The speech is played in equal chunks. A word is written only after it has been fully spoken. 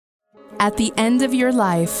At the end of your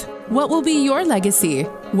life, what will be your legacy?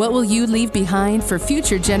 What will you leave behind for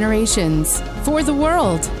future generations? For the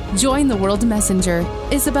world, join the World Messenger,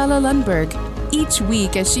 Isabella Lundberg, each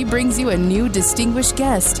week as she brings you a new distinguished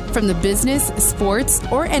guest from the business, sports,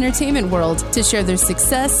 or entertainment world to share their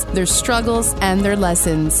success, their struggles, and their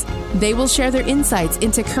lessons. They will share their insights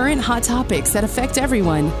into current hot topics that affect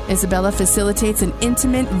everyone. Isabella facilitates an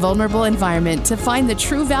intimate, vulnerable environment to find the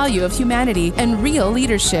true value of humanity and real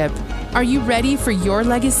leadership. Are you ready for your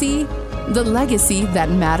legacy? The legacy that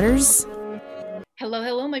matters?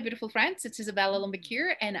 Hello, my beautiful friends. It's Isabella Lundberg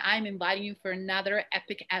here, and I'm inviting you for another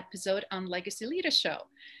epic episode on Legacy Leader Show.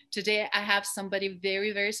 Today, I have somebody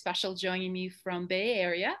very, very special joining me from Bay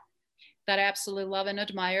Area that I absolutely love and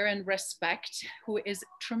admire and respect, who is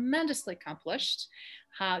tremendously accomplished.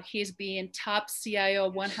 He's been top CIO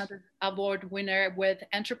 100 award winner with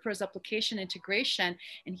enterprise application integration,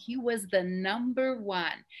 and he was the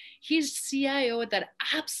 #1. He's CIO that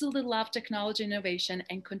absolutely loves technology innovation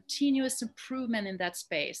and continuous improvement in that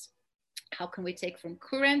space. How can we take from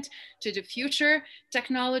current to the future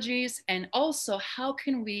technologies? And also, how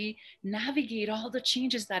can we navigate all the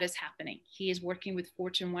changes that is happening? He is working with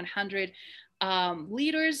Fortune 100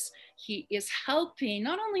 leaders. He is helping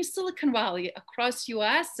not only Silicon Valley, across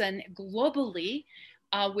US and globally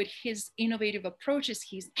with his innovative approaches.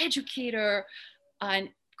 He's educator and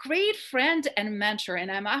great friend and mentor.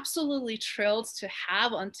 And I'm absolutely thrilled to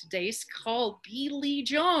have on today's call B. Lee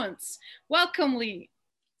Jones. Welcome, Lee.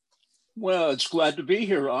 Well, it's glad to be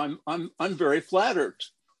here. I'm very flattered.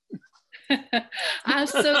 I'm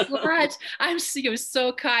so glad. You're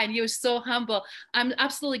so kind. You're so humble. I'm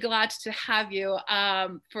absolutely glad to have you.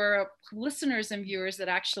 For listeners and viewers that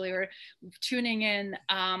actually are tuning in,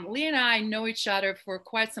 Lee and I know each other for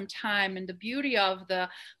quite some time, and the beauty of the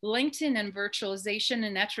LinkedIn and virtualization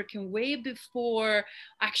and networking way before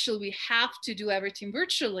actually we have to do everything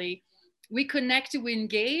virtually. We connected, we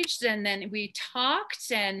engaged, and then we talked,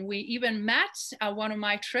 and we even met at one of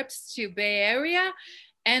my trips to Bay Area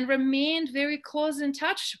and remained very close in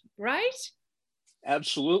touch, right?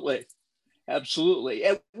 Absolutely. Absolutely.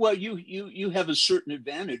 Well, you have a certain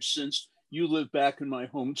advantage since you live back in my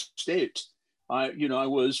home state. I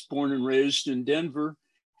was born and raised in Denver,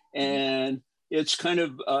 and it's kind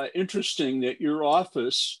of interesting that your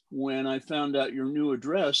office, when I found out your new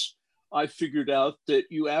address, I figured out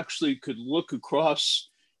that you actually could look across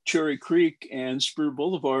Cherry Creek and Spear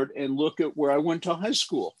Boulevard and look at where I went to high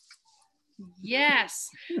school. Yes,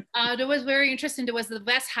 that was very interesting. There was the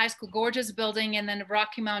West High School, gorgeous building, and then the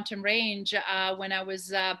Rocky Mountain Range when I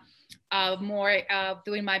was more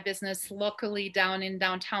doing my business locally down in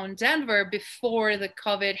downtown Denver before the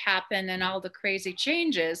COVID happened and all the crazy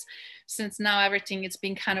changes. Since now everything it's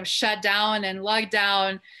been kind of shut down and locked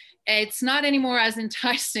down, it's not anymore as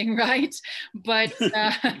enticing, right? But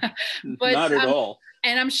not at all.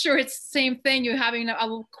 And I'm sure it's the same thing. You're having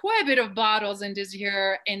quite a bit of battles in this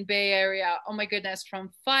year in Bay Area. Oh my goodness,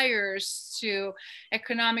 from fires to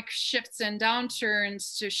economic shifts and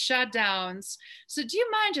downturns to shutdowns. So do you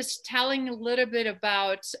mind just telling a little bit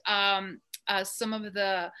about some of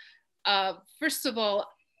the, first of all,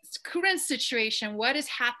 current situation, what is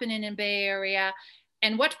happening in Bay Area,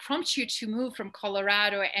 and what prompts you to move from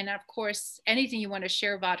Colorado? And of course, anything you want to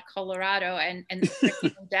share about Colorado and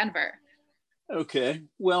Denver. Okay.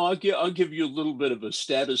 Well, I'll give you a little bit of a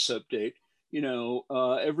status update.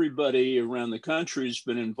 Everybody around the country has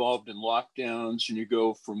been involved in lockdowns, and you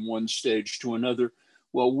go from one stage to another.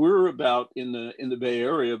 Well, we're about in the Bay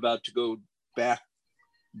Area about to go back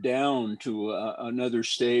down to another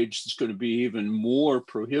stage that's going to be even more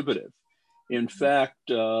prohibitive. In fact,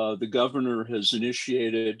 the governor has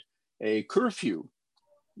initiated a curfew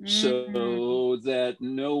so that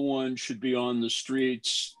no one should be on the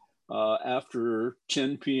streets after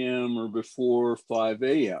 10 p.m. or before 5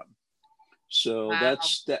 a.m. So wow.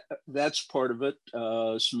 that's part of it.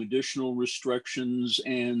 Some additional restrictions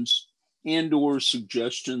and or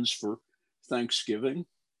suggestions for Thanksgiving,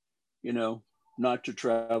 not to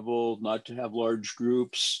travel, not to have large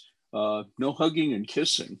groups, no hugging and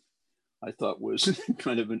kissing. I thought was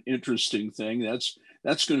kind of an interesting thing.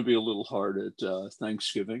 That's going to be a little hard at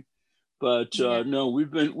Thanksgiving, but no,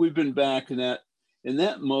 we've been back in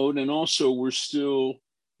that mode, and also we're still,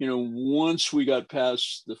 once we got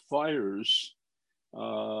past the fires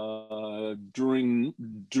during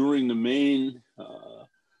the main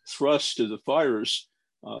thrust of the fires,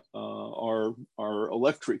 our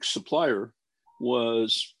electric supplier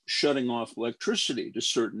was shutting off electricity to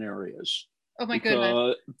certain areas. Oh my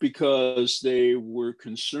goodness. Because they were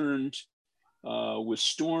concerned with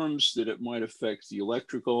storms that it might affect the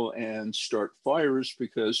electrical and start fires,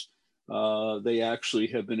 because They actually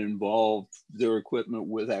have been involved, their equipment,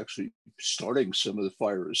 with actually starting some of the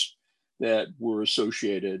fires that were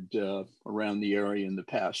associated around the area in the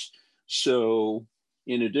past. So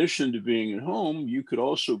in addition to being at home, you could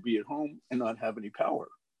also be at home and not have any power.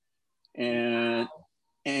 And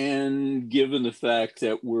given the fact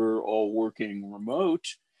that we're all working remote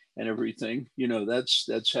and everything,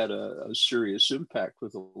 that's had a serious impact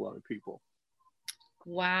with a lot of people.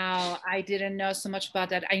 Wow, I didn't know so much about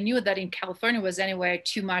that. I knew that in California was anyway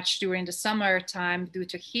too much during the summertime due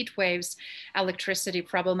to heat waves, electricity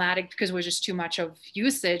problematic because it was just too much of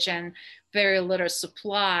usage and very little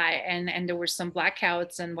supply, and there were some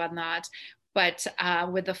blackouts and whatnot. But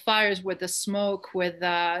with the fires, with the smoke, with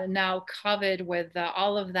now COVID, with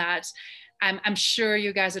all of that, I'm sure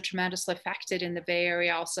you guys are tremendously affected in the Bay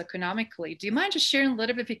Area also economically. Do you mind just sharing a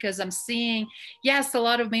little bit? Because I'm seeing, yes, a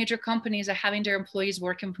lot of major companies are having their employees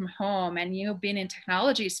working from home, and you've been in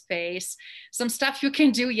technology space, some stuff you can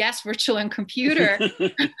do, yes, virtual and computer,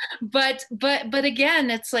 but again,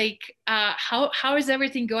 it's like, how is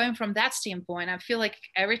everything going from that standpoint? I feel like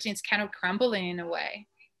everything's kind of crumbling in a way.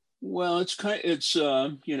 Well, it's as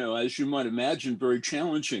you might imagine, very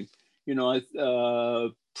challenging.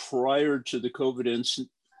 Prior to the COVID incident,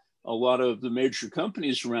 a lot of the major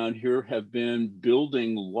companies around here have been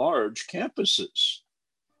building large campuses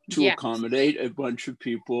to accommodate a bunch of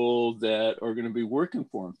people that are going to be working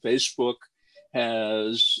for them. Facebook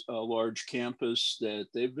has a large campus that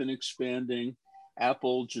they've been expanding.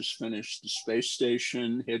 Apple just finished the space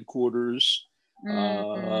station headquarters.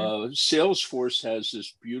 Salesforce has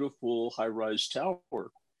this beautiful high-rise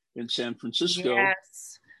tower in San Francisco.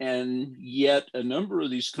 Yes. And yet a number of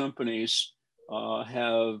these companies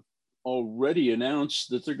have already announced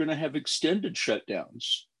that they're going to have extended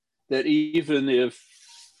shutdowns, that even if,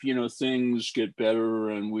 things get better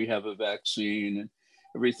and we have a vaccine and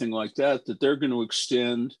everything like that, that they're going to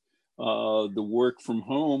extend the work from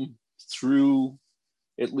home through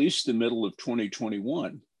at least the middle of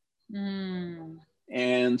 2021.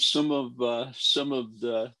 And some of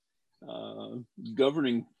the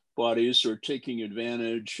governing bodies are taking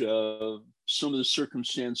advantage of some of the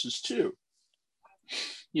circumstances too.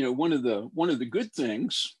 One of the good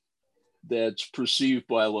things that's perceived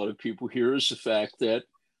by a lot of people here is the fact that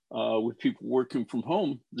with people working from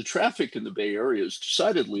home, the traffic in the Bay Area is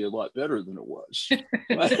decidedly a lot better than it was.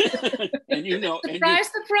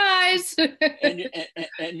 Surprise!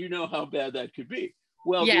 And you know how bad that could be.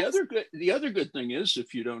 Well, yes. the other good thing is,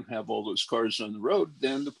 if you don't have all those cars on the road,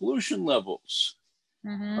 then the pollution levels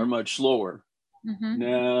are much lower.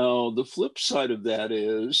 Now, the flip side of that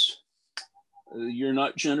is you're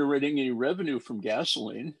not generating any revenue from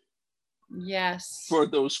gasoline. Yes. For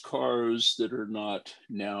those cars that are not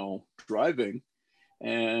now driving.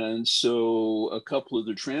 And so a couple of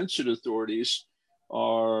the transit authorities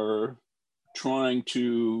are trying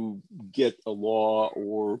to get a law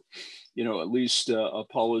or, at least a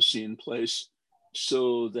policy in place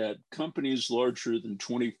so that companies larger than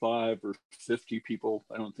 25 or 50 people,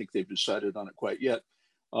 I don't think they've decided on it quite yet,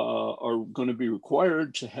 are going to be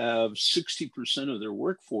required to have 60% of their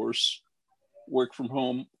workforce work from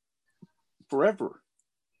home forever.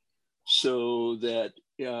 So that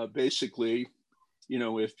basically,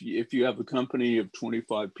 if you have a company of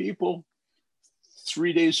 25 people,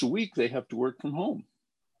 3 days a week, they have to work from home.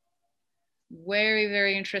 Very,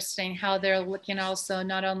 very interesting how they're looking also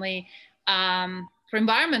not only for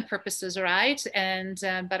environment purposes, right? And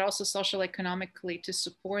but also social economically to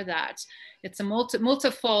support that. It's a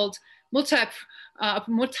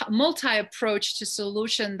multi-approach to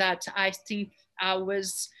solution that I think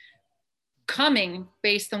was coming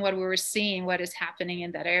based on what we were seeing, what is happening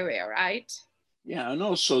in that area, right? Yeah, and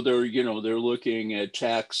also they're looking at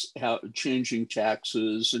changing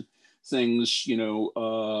taxes and things.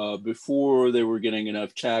 Before they were getting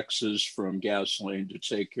enough taxes from gasoline to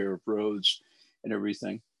take care of roads and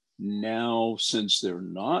everything. Now, since they're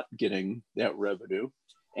not getting that revenue,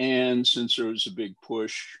 and since there was a big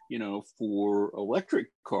push, for electric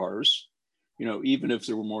cars, even if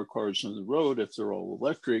there were more cars on the road, if they're all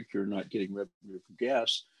electric, you're not getting revenue from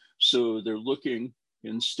gas. So they're looking,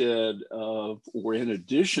 instead of, or in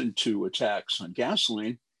addition to a tax on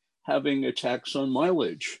gasoline, having a tax on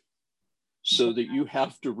mileage, so that you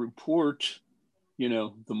have to report,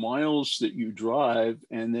 the miles that you drive,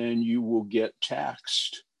 and then you will get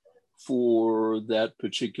taxed for that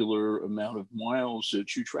particular amount of miles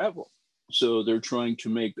that you travel. So they're trying to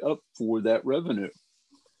make up for that revenue.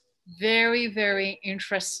 Very, very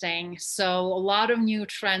interesting. So a lot of new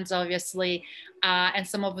trends, obviously, and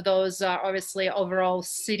some of those are obviously overall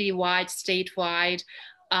citywide, statewide.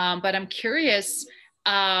 But I'm curious,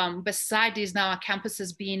 beside these now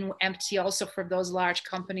campuses being empty also for those large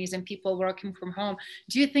companies and people working from home,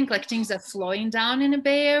 do you think like things are slowing down in the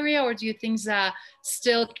Bay Area, or do you think that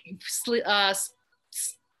still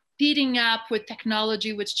speeding up with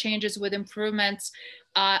technology, with changes, with improvements,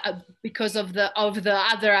 because of the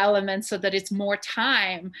other elements, so that it's more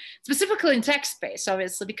time, specifically in tech space,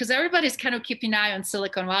 obviously, because everybody's kind of keeping an eye on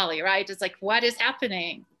Silicon Valley, right? It's like, what is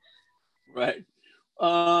happening? Right.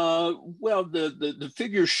 Well, the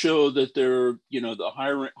figures show that the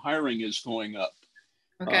hiring is going up.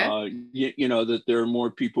 Okay. That there are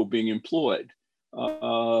more people being employed.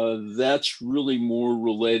 That's really more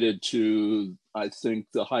related to, I think,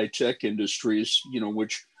 the high tech industries,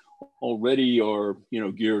 which already are,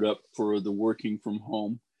 geared up for the working from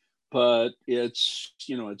home. But it's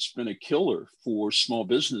been a killer for small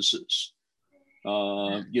businesses.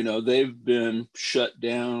 They've been shut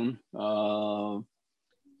down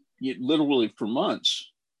literally for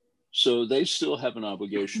months. So they still have an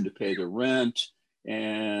obligation to pay their rent,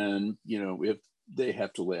 and if they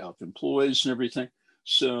have to lay off employees and everything.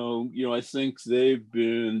 So I think they've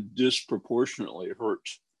been disproportionately hurt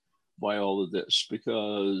by all of this,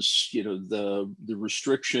 because the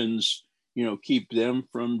restrictions keep them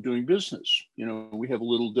from doing business. We have a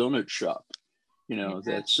little donut shop,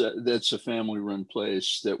 that's a family-run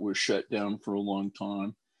place that was shut down for a long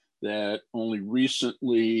time, that only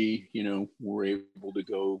recently, were able to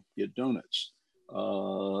go get donuts.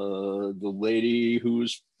 The lady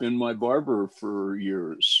who's been my barber for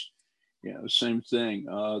years, same thing.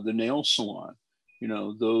 The nail salon,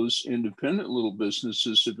 those independent little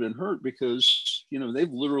businesses have been hurt because,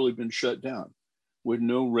 they've literally been shut down with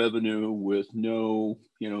no revenue, with no,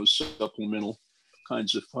 supplemental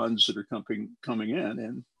kinds of funds that are coming in,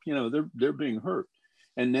 and, they're being hurt.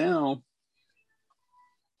 And now,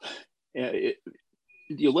 the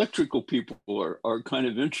electrical people are kind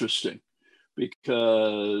of interesting,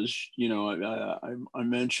 because I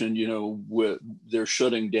mentioned they're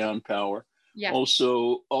shutting down power. Yeah.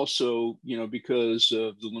 Also because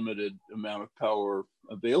of the limited amount of power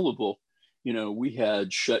available, we had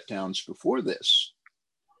shutdowns before this,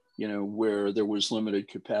 where there was limited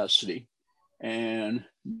capacity. And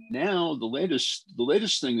now the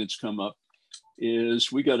latest thing that's come up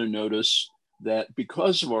is we got a notice that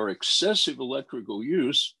because of our excessive electrical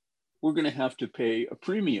use, we're going to have to pay a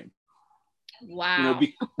premium. Wow.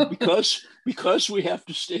 Because we have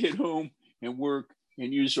to stay at home and work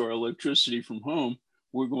and use our electricity from home,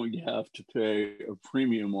 we're going to have to pay a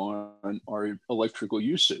premium on our electrical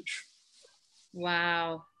usage.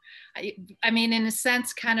 Wow. I mean, in a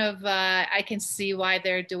sense, kind of, I can see why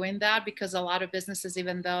they're doing that, because a lot of businesses,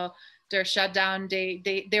 even though they're shut down,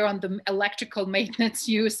 they're on the electrical maintenance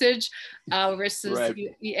usage versus, right.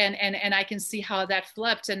 and I can see how that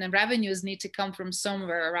flipped, and the revenues need to come from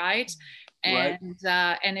somewhere, right? And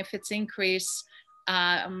right. And if it's increased,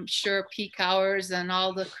 I'm sure peak hours and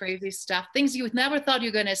all the crazy stuff, things you never thought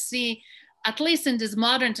you're going to see, at least in this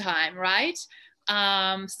modern time, right?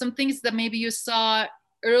 Some things that maybe you saw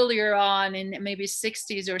earlier on in maybe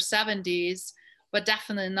 60s or 70s, but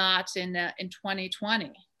definitely not in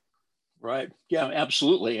 2020. Right. Yeah,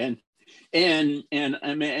 absolutely. And I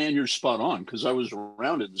mean, and you're spot on, because I was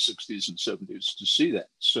around in the 60s and 70s to see that.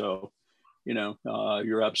 So,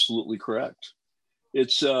 you're absolutely correct.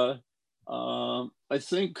 It's I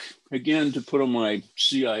think, again, to put on my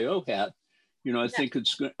CIO hat,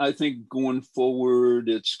 I think going forward,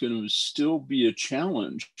 it's going to still be a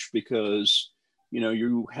challenge, because,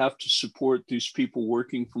 you have to support these people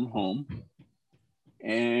working from home.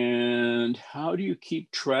 And how do you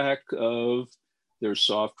keep track of their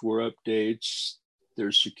software updates,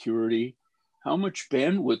 their security, how much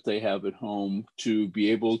bandwidth they have at home to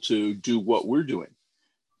be able to do what we're doing,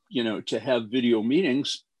 to have video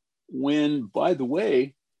meetings when, by the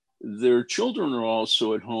way, their children are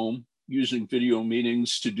also at home using video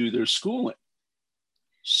meetings to do their schooling.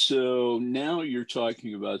 So now you're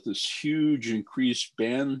talking about this huge increased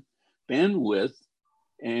bandwidth.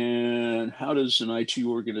 And how does an IT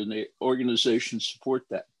organization support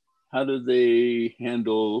that? How do they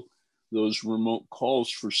handle those remote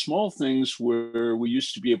calls for small things where we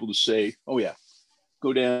used to be able to say, oh yeah,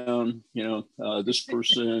 go down, this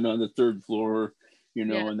person on the third floor, in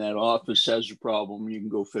that office has a problem, you can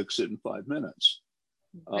go fix it in 5 minutes.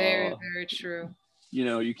 Very, very true.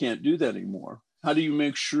 You can't do that anymore. How do you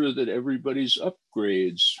make sure that everybody's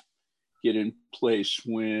upgrades get in place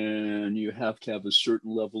when you have to have a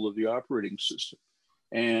certain level of the operating system?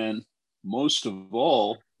 And most of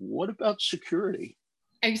all, what about security?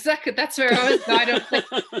 Exactly. That's where I was going. I was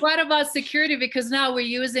like, what about security? Because now we're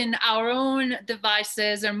using our own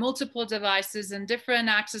devices or multiple devices and different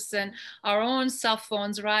access and our own cell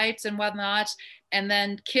phones, right? And whatnot. And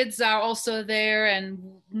then kids are also there and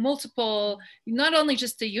multiple, not only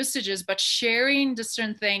just the usages, but sharing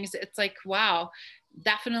different things. It's like, wow,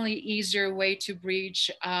 definitely easier way to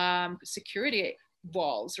breach security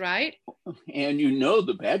walls, right? And you know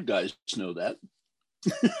the bad guys know that.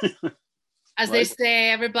 As right? they say,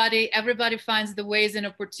 everybody finds the ways and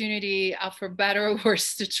opportunity for better or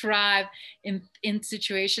worse to thrive in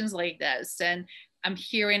situations like this. And I'm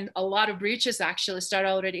hearing a lot of breaches actually start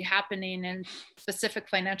already happening, and specific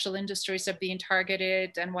financial industries are being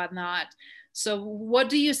targeted and whatnot. So what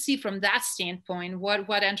do you see from that standpoint?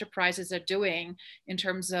 What enterprises are doing in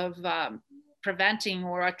terms of preventing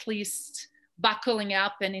or at least buckling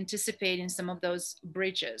up and anticipating some of those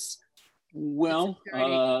breaches? Well,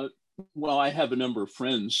 I have a number of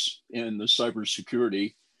friends in the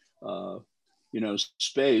cybersecurity,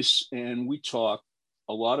 space, and we talk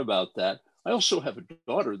a lot about that. I also have a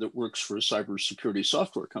daughter that works for a cybersecurity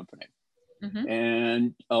software company. Mm-hmm.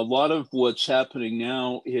 And a lot of what's happening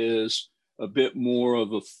now is a bit more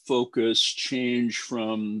of a focus change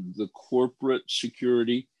from the corporate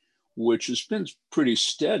security, which has been pretty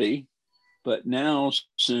steady. But now,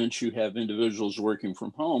 since you have individuals working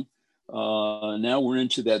from home, now we're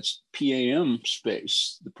into that PAM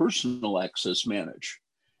space, the personal access manage.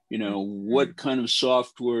 What kind of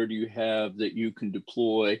software do you have that you can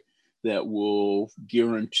deploy that will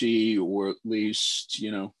guarantee, or at least,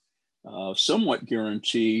 somewhat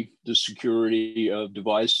guarantee the security of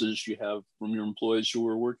devices you have from your employees who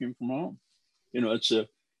are working from home? It's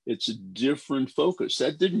a different focus.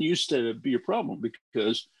 That didn't used to be a problem,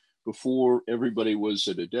 because before everybody was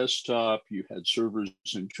at a desktop, you had servers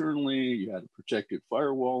internally, you had a protected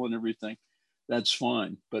firewall and everything. That's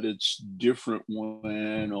fine, but it's different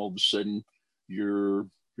when all of a sudden you're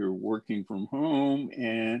working from home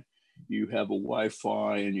and you have a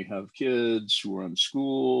Wi-Fi and you have kids who are in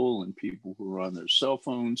school and people who are on their cell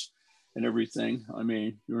phones and everything. I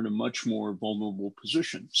mean, you're in a much more vulnerable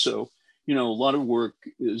position. So, a lot of work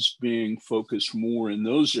is being focused more in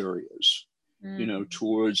those areas,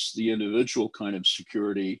 towards the individual kind of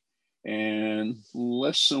security, and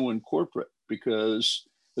less so in corporate, because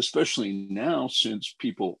especially now, since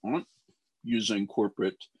people aren't using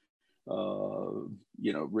corporate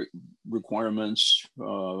requirements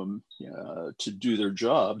to do their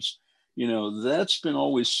jobs, that's been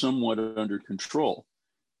always somewhat under control.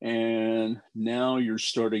 And now you're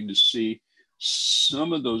starting to see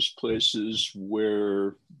some of those places,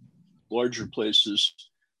 where larger places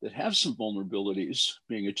that have some vulnerabilities,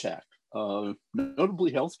 being attacked,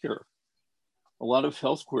 notably healthcare. A lot of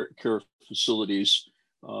healthcare facilities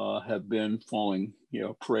have been falling,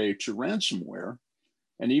 prey to ransomware.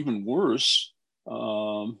 And even worse,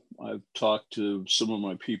 I've talked to some of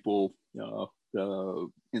my people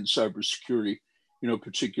in cybersecurity,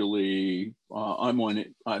 particularly I'm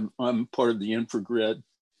part of the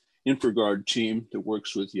InfraGard team that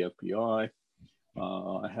works with the FBI.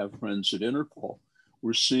 I have friends at Interpol.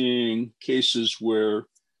 We're seeing cases where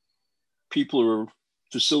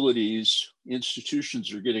facilities,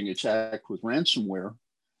 institutions are getting attacked with ransomware.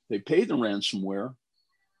 They pay the ransomware,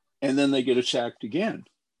 and then they get attacked again.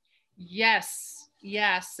 Yes,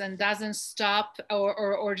 and doesn't stop,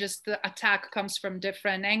 or just the attack comes from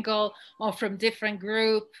different angle or from different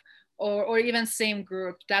group, or even same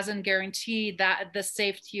group. Doesn't guarantee that the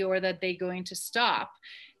safety or that they're going to stop.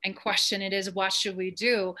 And question it is, what should we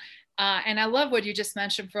do? And I love what you just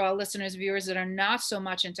mentioned for our listeners, viewers that are not so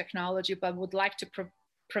much in technology, but would like to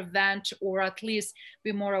prevent or at least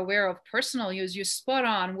be more aware of personal use. You're spot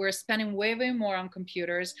on. We're spending way more on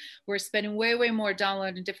computers. We're spending way more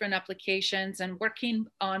downloading different applications and working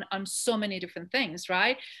on so many different things,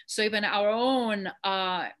 right? So even our own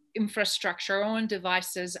infrastructure, our own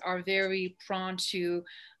devices are very prone to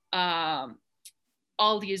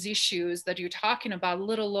all these issues that you're talking about,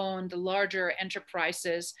 let alone the larger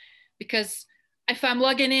enterprises. Because if I'm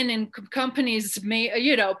logging in companies'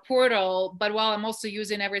 portal, but while I'm also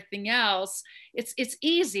using everything else, it's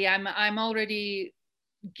easy. I'm already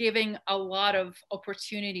giving a lot of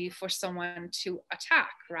opportunity for someone to attack,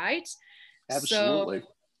 right? Absolutely.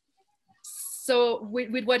 So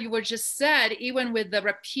with what you were just said, even with the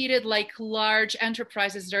repeated large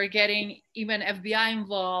enterprises that are getting even FBI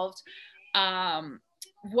involved,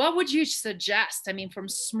 what would you suggest? I mean, from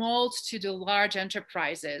small to the large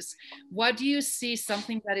enterprises, what do you see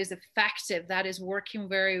something that is effective, that is working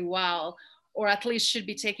very well, or at least should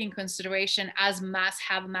be taking consideration as must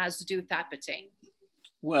have, must do type of thing?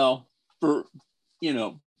 Well,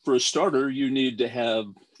 for a starter, you need to have,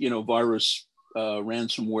 virus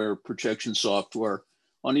ransomware protection software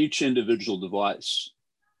on each individual device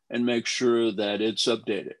and make sure that it's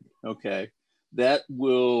updated. Okay. That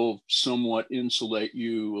will somewhat insulate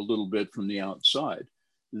you a little bit from the outside.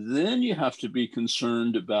 Then you have to be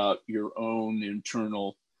concerned about your own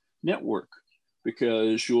internal network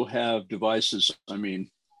because you'll have devices. I mean,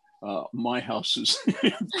 my house is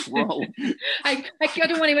crawling. I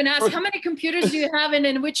don't want to even ask how many computers do you have and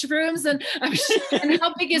in which rooms and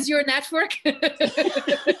how big is your network?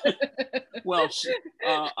 Well,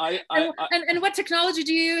 and what technology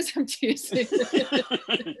do you use? I'm teasing.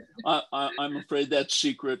 I'm afraid that's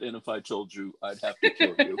secret, and if I told you, I'd have to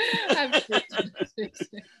kill you.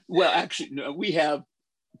 Well, actually, no, we have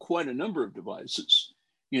quite a number of devices.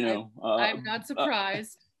 I'm not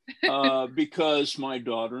surprised. Because my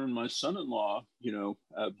daughter and my son-in-law,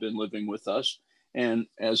 have been living with us. And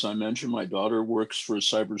as I mentioned, my daughter works for a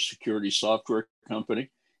cybersecurity software company.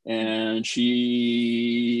 And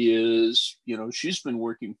she is, she's been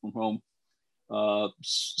working from home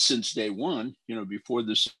since day one, before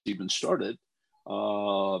this even started.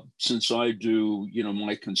 Since I do,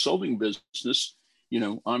 my consulting business,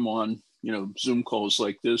 I'm on, Zoom calls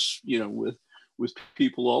like this, with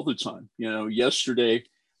people all the time. Yesterday,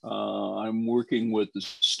 I'm working with the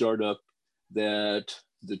startup that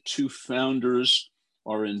the two founders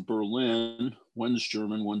are in Berlin. One's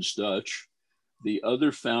German, one's Dutch. The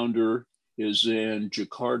other founder is in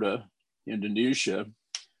Jakarta, Indonesia.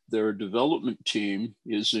 Their development team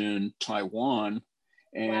is in Taiwan,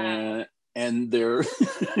 and wow. and they're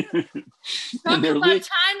talk about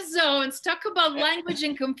time zones. Talk about language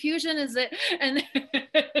and confusion. Is it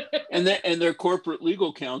and their corporate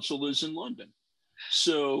legal counsel is in London.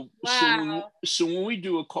 So wow. so when we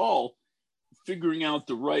do a call, figuring out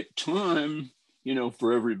the right time,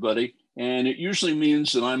 for everybody. And it usually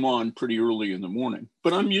means that I'm on pretty early in the morning,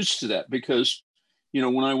 but I'm used to that because,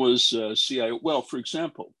 when I was CIO, well, for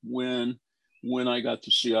example, when I got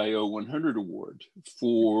the CIO 100 award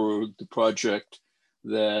for the project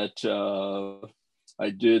that I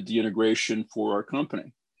did the integration for our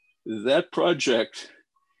company, that project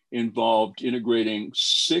involved integrating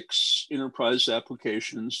 6 enterprise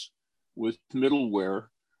applications with middleware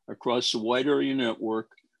across a wide area network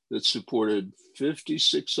that supported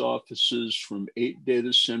 56 offices from 8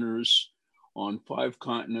 data centers on 5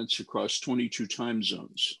 continents across 22 time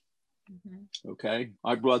zones. Mm-hmm. Okay.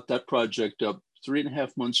 I brought that project up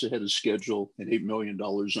 3.5 months ahead of schedule and $8 million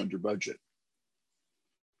under budget.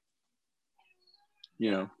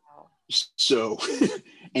 So,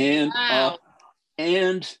 and, wow.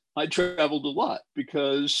 And I traveled a lot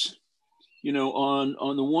because,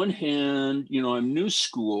 on the one hand, I'm new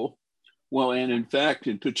school. Well, and in fact,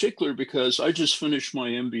 in particular, because I just finished my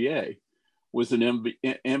MBA with an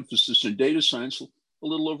emphasis in data science a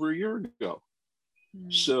little over a year ago.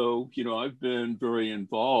 Mm. So, I've been very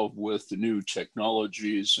involved with the new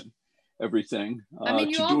technologies and everything. I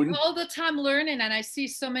mean, you're all the time learning, and I see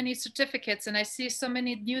so many certificates and I see so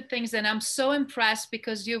many new things, and I'm so impressed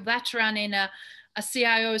because you're a veteran in a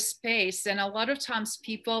CIO space. And a lot of times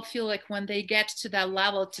people feel like when they get to that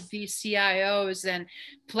level to be CIOs and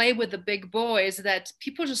play with the big boys, that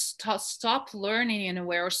people just stop learning in a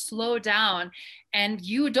way or slow down. And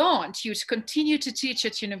you don't. You continue to teach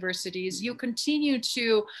at universities. You continue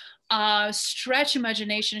to stretch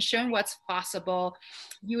imagination, showing what's possible.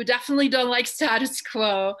 You definitely don't like status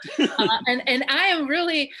quo. And I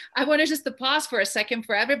want to just pause for a second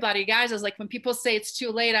for everybody, guys. I was like, when people say it's too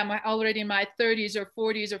late, I'm already in my 30s or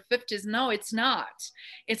 40s or 50s. No, it's not.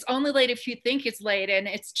 It's only late if you think it's late. And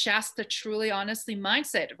it's just a truly, honestly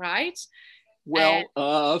mindset, right? Well,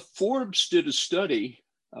 Forbes did a study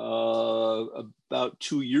about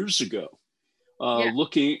 2 years ago.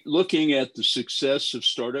 Looking at the success of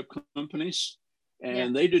startup companies,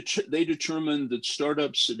 and they determined that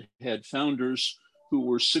startups that had founders who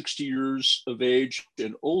were 60 years of age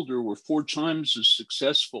and older were 4 times as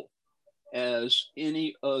successful as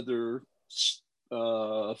any other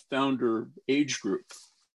founder age group.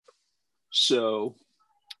 So,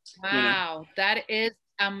 wow, that is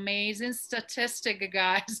amazing statistic,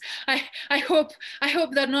 guys. I hope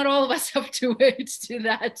that not all of us have to wait to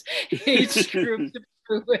that age group to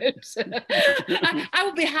prove it. I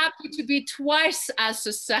would be happy to be twice as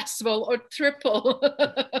successful or triple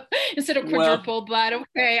instead of quadruple, but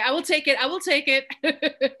okay, I will take it.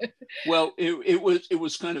 Well, it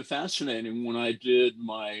was kind of fascinating when I did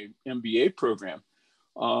my MBA program.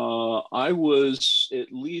 I was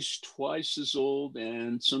at least twice as old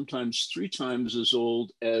and sometimes 3 times as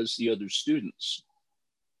old as the other students.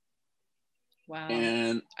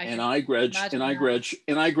 Wow.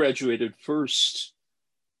 I graduated first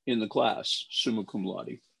in the class, summa cum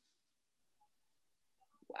laude.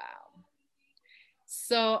 Wow.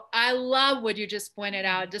 So I love what you just pointed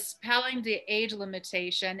out, dispelling the age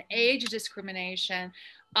limitation, age discrimination,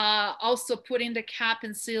 also putting the cap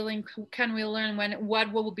and ceiling. Can we learn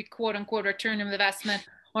what will be quote unquote return on investment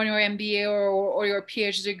on your MBA or your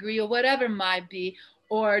PhD degree or whatever it might be,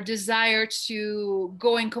 or desire to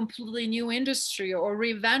go in completely new industry or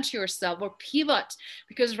reinvent yourself or pivot.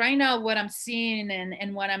 Because right now what I'm seeing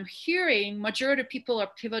and what I'm hearing, majority of people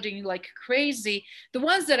are pivoting like crazy. The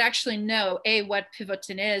ones that actually know what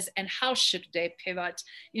pivoting is and how should they pivot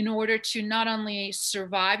in order to not only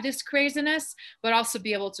survive this craziness, but also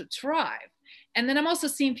be able to thrive. And then I'm also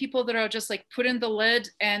seeing people that are just like putting the lid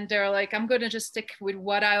and they're like, I'm going to just stick with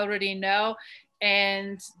what I already know.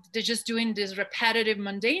 And they're just doing this repetitive,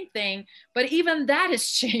 mundane thing. But even that is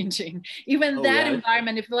changing. Even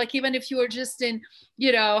environment, even if you are just in,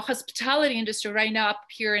 hospitality industry right now up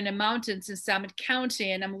here in the mountains in Summit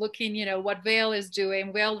County, and I'm looking, what Vail is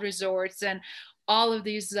doing, Vail Resorts, and all of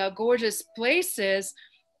these gorgeous places.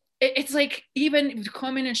 It's like even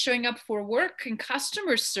coming and showing up for work and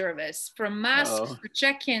customer service, from masks to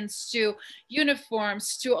check-ins to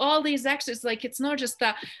uniforms to all these extras. Like it's not just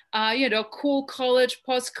a cool college,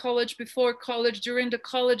 post-college, before college, during the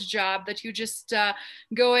college job that you just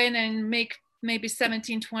go in and make maybe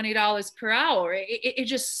 $17-20 per hour.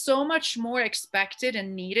 It's just so much more expected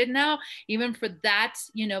and needed now, even for that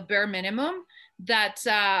bare minimum, that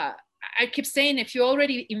I keep saying, if you're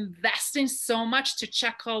already investing so much to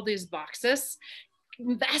check all these boxes,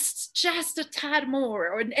 invest just a tad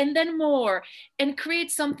more and then more, and create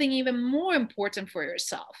something even more important for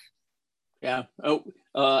yourself. Yeah.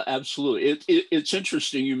 Absolutely. It's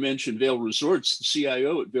interesting you mentioned Vail Resorts. The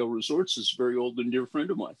CIO at Vail Resorts is a very old and dear friend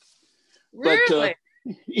of mine. Really?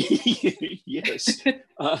 But, yes.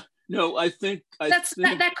 No, I think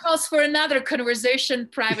that calls for another conversation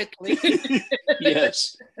privately.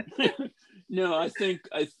 Yes. No, I think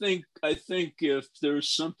if there's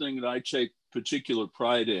something that I take particular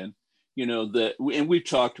pride in, and we've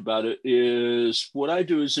talked about it, is what I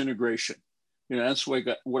do is integration. That's what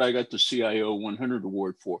I got the CIO 100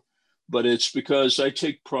 award for. But it's because I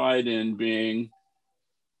take pride in being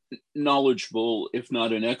knowledgeable, if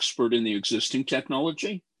not an expert in the existing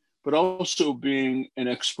technology, but also being an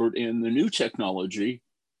expert in the new technology,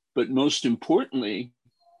 but most importantly,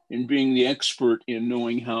 in being the expert in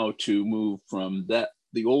knowing how to move from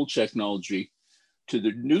the old technology to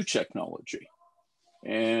the new technology.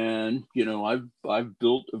 And, I've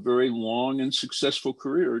built a very long and successful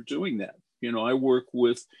career doing that. I work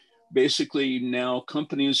with basically now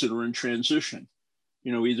companies that are in transition,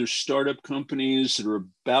 either startup companies that are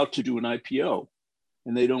about to do an IPO,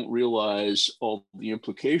 and they don't realize all the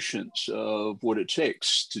implications of what it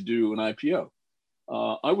takes to do an IPO.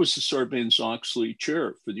 I was the Sarbanes-Oxley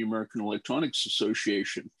Chair for the American Electronics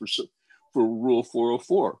Association for Rule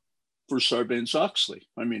 404 for Sarbanes-Oxley.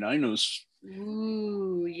 I mean, I know.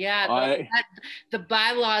 Ooh, yeah. The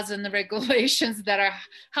bylaws and the regulations that are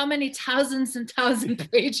how many thousands and thousands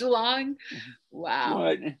page long? Wow.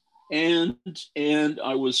 Right. And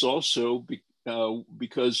I was also,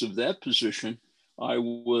 because of that position, I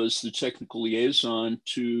was the technical liaison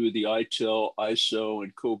to the ITL, ISO,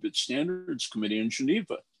 and COVID Standards Committee in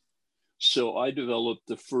Geneva. So I developed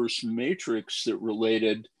the first matrix that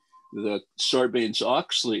related the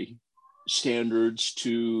Sarbanes-Oxley standards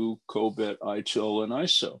to COVID, ITIL, and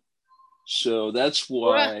ISO. So that's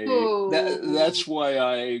why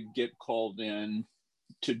I get called in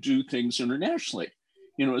to do things internationally.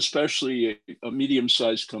 Especially a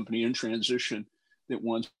medium-sized company in transition that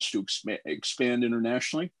wants to expand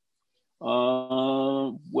internationally.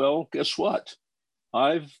 Well, guess what?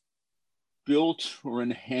 I've built or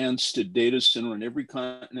enhanced a data center on every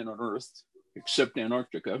continent on Earth except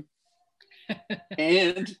Antarctica,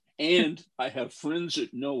 and I have friends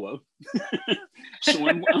at NOAA.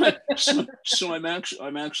 So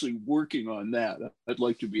I'm actually working on that. I'd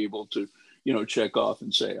like to be able to, check off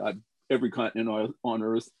and say I've every continent on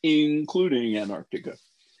Earth, including Antarctica.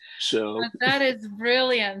 So that is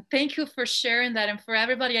brilliant. Thank you for sharing that. And for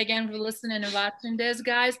everybody, again, who listening and watching this,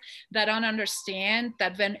 guys, that don't understand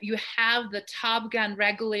that when you have the Top Gun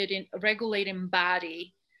regulating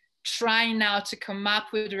body trying now to come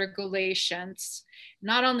up with regulations,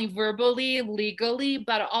 not only verbally, legally,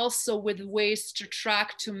 but also with ways to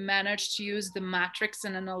track, to manage, to use the metrics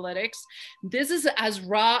and analytics. This is as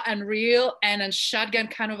raw and real and a shotgun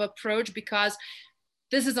kind of approach, because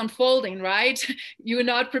this is unfolding, right? You're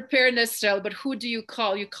not prepared necessarily, but who do you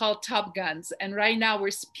call? You call Top Guns. And right now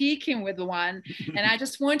we're speaking with one. And I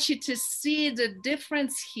just want you to see the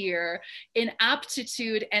difference here in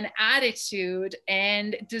aptitude and attitude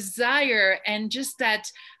and desire, and just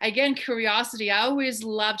that, again, curiosity. I always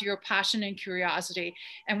loved your passion and curiosity.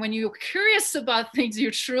 And when you're curious about things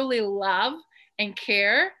you truly love and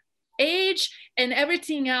care, age and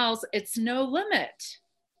everything else, it's no limit.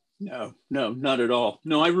 No, not at all.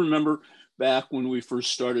 No, I remember back when we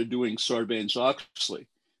first started doing Sarbanes-Oxley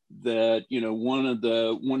that, one of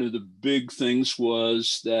the big things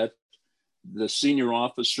was that the senior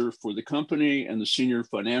officer for the company and the senior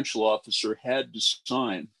financial officer had to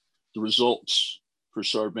sign the results for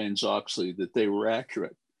Sarbanes-Oxley, that they were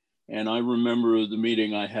accurate. And I remember the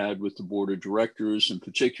meeting I had with the board of directors, in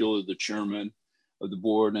particular the chairman of the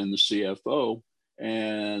board and the CFO,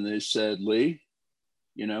 and they said, Lee,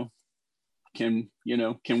 can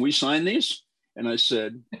we sign these? And I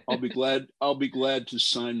said, I'll be glad to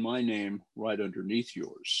sign my name right underneath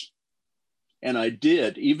yours. And I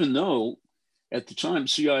did, even though at the time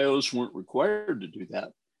CIOs weren't required to do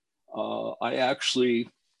that. I actually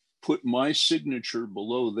put my signature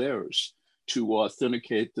below theirs to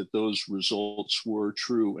authenticate that those results were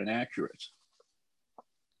true and accurate.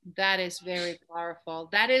 That is very powerful.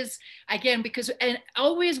 That is, again, because, and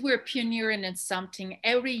always we're pioneering in something.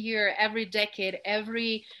 Every year, every decade,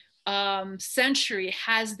 every century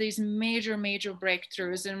has these major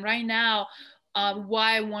breakthroughs. And right now,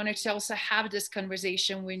 why I wanted to also have this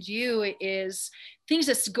conversation with you is things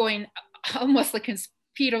that's going almost like in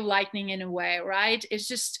speed of lightning in a way, right? It's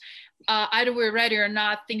just either we're ready or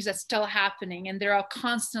not, things are still happening and they're all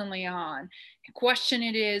constantly on. The question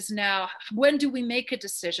it is now, when do we make a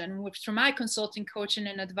decision? From my consulting, coaching,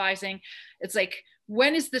 and advising, it's like,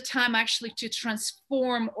 when is the time actually to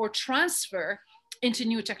transform or transfer into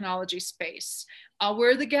new technology space?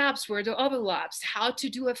 Where are the gaps? Where are the overlaps? How to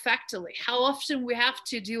do effectively? How often we have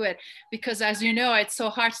to do it? Because as you know, it's so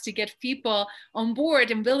hard to get people on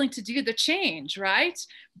board and willing to do the change, right?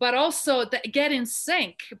 But also get in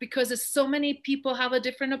sync, because so many people have a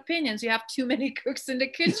different opinions. You have too many cooks in the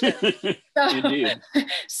kitchen.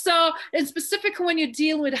 So in specific, when you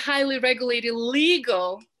deal with highly regulated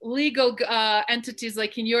legal entities,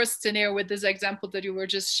 like in your scenario with this example that you were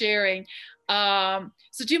just sharing,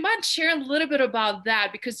 so do you mind sharing a little bit about that?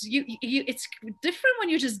 Because it's different when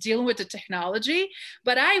you're just dealing with the technology,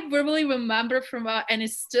 but I really remember from, and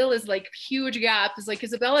it still is like huge gap, is like,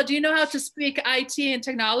 Isabella, do you know how to speak IT and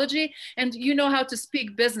technology? And you know how to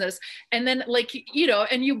speak business? And then like,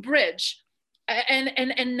 and you bridge.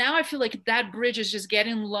 And now I feel like that bridge is just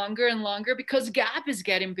getting longer and longer because gap is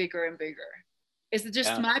getting bigger and bigger. Is it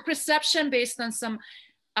just my perception based on some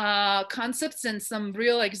concepts and some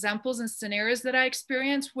real examples and scenarios that I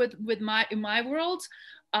experienced in my world?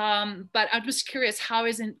 But I'm just curious, how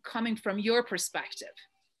is it coming from your perspective?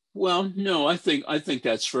 Well, no, I think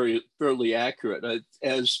that's fairly accurate.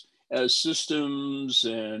 As systems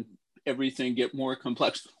and everything get more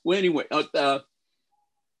complex. Well, anyway,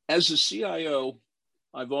 as a CIO,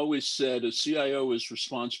 I've always said a CIO is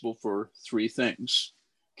responsible for three things.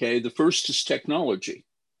 Okay, the first is technology.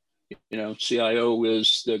 CIO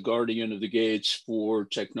is the guardian of the gates for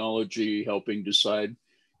technology, helping decide,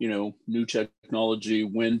 new technology,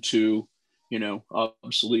 when to,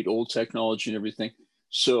 obsolete old technology and everything.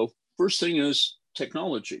 So first thing is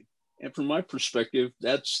technology. And from my perspective,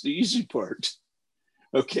 that's the easy part.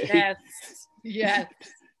 Okay. Yes.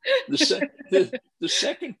 The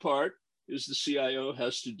second part is the CIO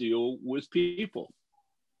has to deal with people.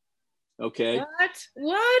 Okay.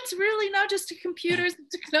 What? Really? Not just the computers and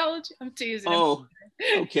technology? I'm teasing. Oh,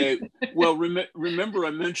 okay. Well, remember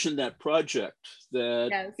I mentioned that project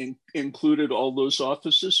that included all those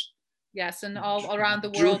offices? Yes, and all around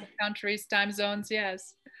the world, countries, time zones,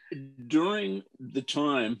 yes. During the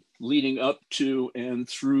time leading up to and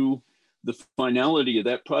through the finality of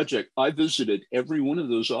that project, I visited every one of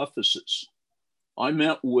those offices. I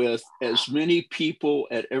met with as many people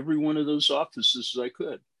at every one of those offices as I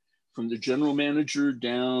could, from the general manager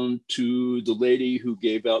down to the lady who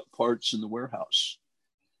gave out parts in the warehouse,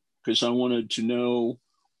 because I wanted to know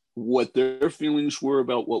what their feelings were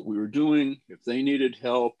about what we were doing, if they needed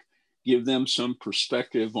help, give them some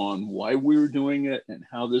perspective on why we were doing it and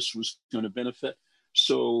how this was going to benefit.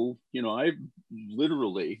 So, I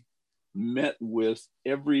literally met with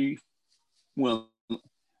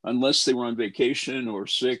unless they were on vacation or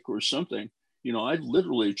sick or something, I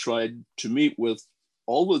literally tried to meet with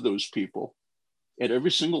all of those people at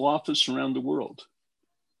every single office around the world,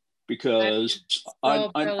 because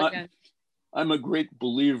I'm a great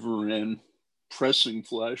believer in pressing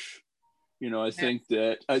flesh. I think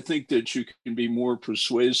that you can be more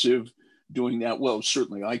persuasive doing that. Well,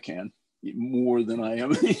 certainly I can, more than I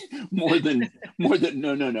am, more than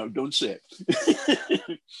no, don't say it.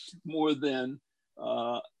 More than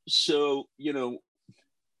so,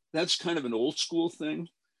 that's kind of an old school thing,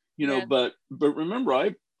 but remember,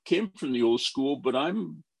 I came from the old school, but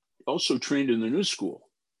I'm also trained in the new school.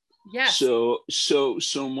 Yes. So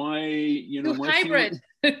my, my hybrid.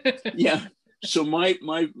 Yeah. So my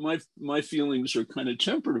feelings are kind of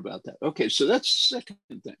tempered about that. Okay, so that's the second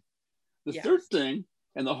thing. The third thing,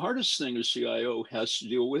 and the hardest thing a CIO has to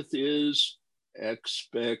deal with, is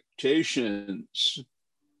expectations.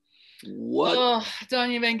 What? Oh,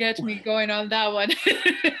 don't even get me going on that one.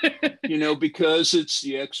 Because it's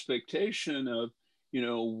the expectation of,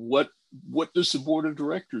 what does the board of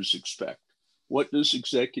directors expect? What does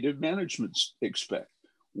executive management expect?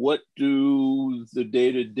 What do the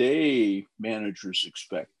day-to-day managers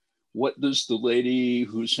expect? What does the lady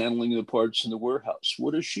who's handling the parts in the warehouse,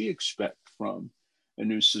 what does she expect from a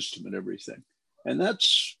new system and everything? And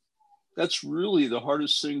that's really the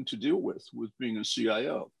hardest thing to deal with being a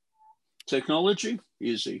CIO. Technology,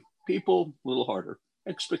 easy. People, a little harder.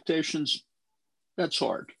 Expectations, that's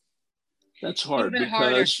hard. That's hard even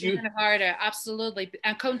because even harder. Absolutely.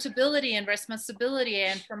 Accountability and responsibility,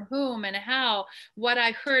 and from whom and how, what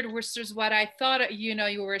I heard versus what I thought,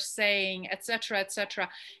 you were saying, etc., etc.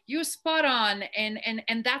 You're spot on.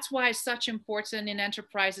 And that's why it's such important in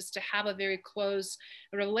enterprises to have a very close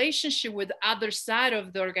relationship with other side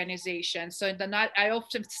of the organization. So I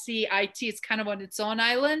often see IT is kind of on its own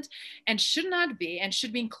island, and should not be, and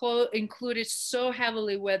should be included so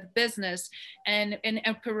heavily with business and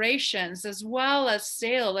operations, as well as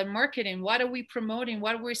sales and marketing. What are we promoting?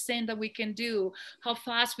 What are we saying that we can do? How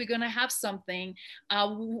fast we're going to have something?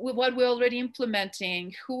 What we're already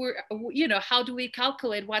implementing? How do we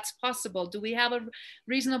calculate what's possible? Do we have a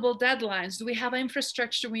reasonable deadlines? Do we have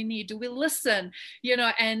infrastructure we need? Do we listen?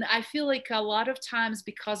 And I feel like a lot of times,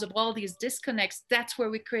 because of all these disconnects, that's where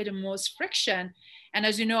we create the most friction. And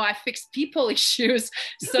as you know, I fix people issues.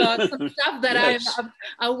 So some stuff that yes. I'm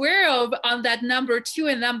aware of on that number 2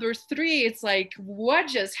 and number 3, it's like, what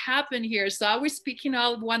just happened here? So are we speaking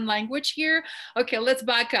all one language here? Okay, let's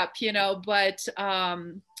back up, but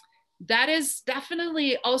that is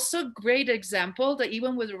definitely also a great example that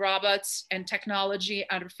even with robots and technology,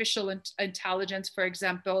 artificial intelligence, for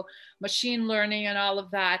example, machine learning and all of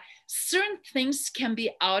that, certain things can be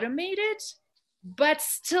automated, but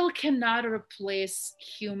still cannot replace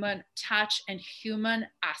human touch and human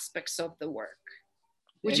aspects of the work.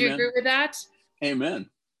 Would Amen. you agree with that? Amen.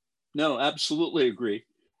 No, absolutely agree.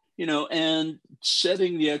 And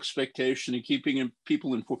setting the expectation and keeping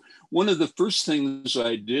people informed. One of the first things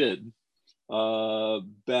I did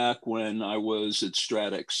back when I was at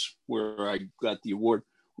Stratix, where I got the award,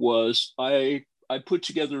 was I put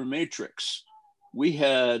together a matrix. We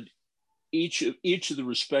had each of the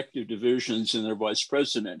respective divisions and their vice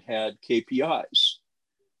president had KPIs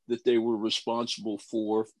that they were responsible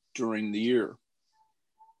for during the year.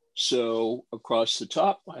 So across the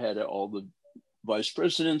top, I had all the vice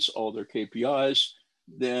presidents, all their KPIs.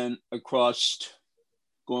 Then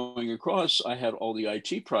going across, I had all the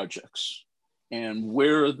IT projects and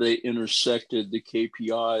where they intersected the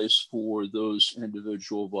KPIs for those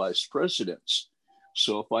individual vice presidents.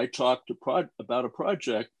 So if I talked about a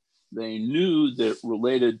project, they knew that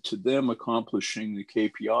related to them accomplishing the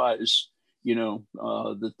KPIs,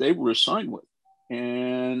 that they were assigned with.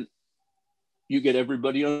 And you get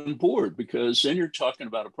everybody on board, because then you're talking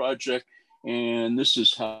about a project and this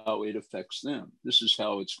is how it affects them. This is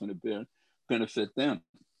how it's going to benefit them.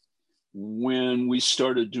 When we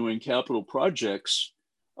started doing capital projects,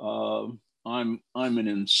 I'm an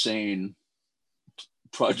insane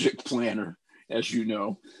project planner, as you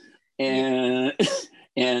know, and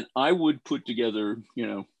I would put together,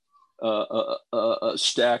 a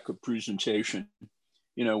stack of presentation,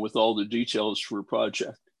 with all the details for a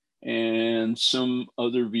project. And some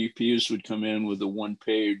other VPs would come in with a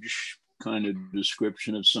 1-page kind of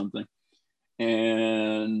description of something.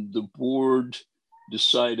 And the board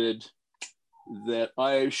decided that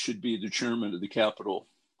I should be the chairman of the capital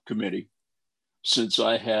committee, since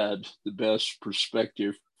I had the best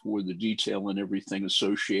perspective for the detail and everything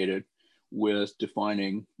associated with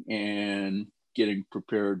defining and getting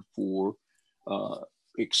prepared for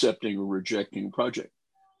accepting or rejecting a project.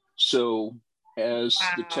 So as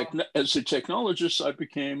the technologist, I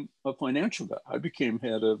became a financial guy. I became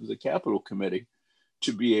head of the capital committee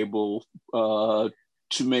to be able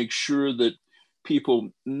to make sure that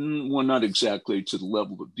people, well, not exactly to the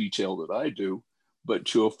level of detail that I do, but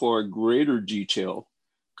to a far greater detail,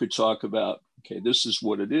 could talk about, okay, this is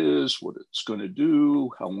what it is, what it's going to do,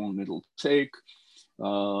 how long it'll take.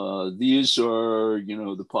 These are,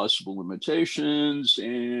 the possible limitations.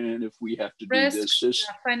 And if we have to do Risks, this.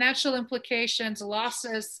 Financial implications,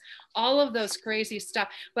 losses, all of those crazy stuff.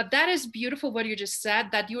 But that is beautiful what you just said,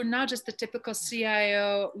 that you're not just the typical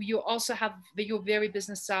CIO, you're very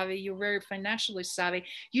business savvy, you're very financially savvy.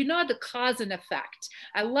 You know the cause and effect.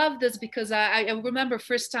 I love this because I remember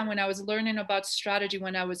first time when I was learning about strategy,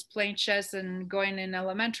 when I was playing chess and going in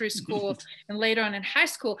elementary school and later on in high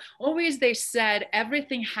school, always they said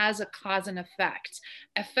everything has a cause and effect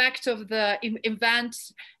of the event,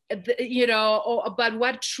 but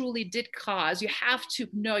what truly did cause, you have to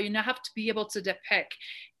know, you have to be able to depict,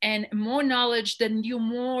 and more knowledge, then you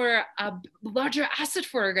more larger asset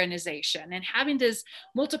for organization. And having this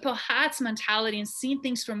multiple hats mentality and seeing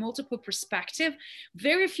things from multiple perspective,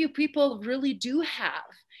 very few people really do have.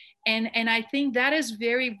 And I think that is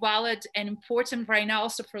very valid and important right now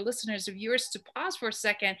also for listeners and viewers to pause for a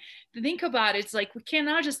second to think about it. It's like we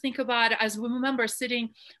cannot just think about it as we remember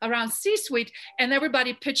sitting around C-suite and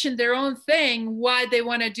everybody pitching their own thing, what they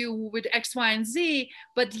want to do with X, Y, and Z,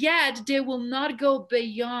 but yet they will not go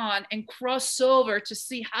beyond and cross over to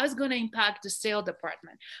see how it's going to impact the sales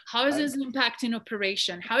department, how is it impacting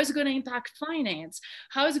operation, how is it going to impact finance,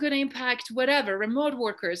 how is it going to impact whatever, remote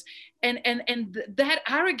workers. And that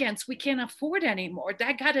arrogance we can't afford anymore.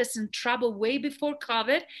 That got us in trouble way before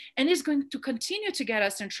COVID and is going to continue to get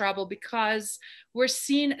us in trouble because we're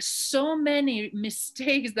seeing so many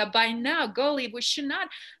mistakes that by now, golly, we should not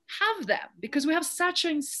have them because we have such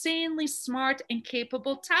an insanely smart and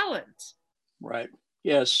capable talent. Right.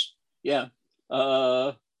 Yes. Yeah.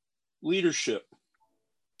 Leadership.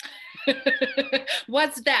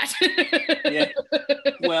 What's that? Yeah.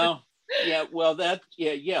 Well,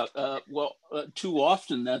 too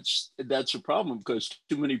often that's a problem because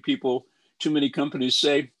too many companies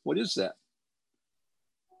say, what is that?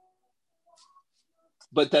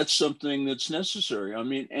 But that's something that's necessary. I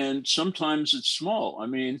mean, and sometimes it's small. I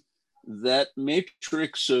mean, that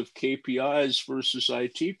matrix of KPIs versus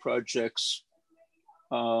IT projects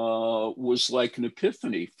was like an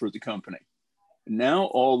epiphany for the company. Now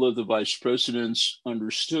all of the vice presidents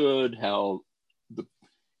understood how the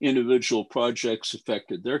individual projects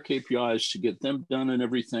affected their KPIs to get them done and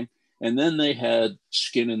everything. And then they had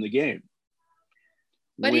skin in the game.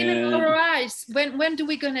 But in our eyes, when do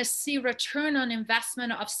we going to see return on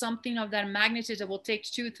investment of something of that magnitude that will take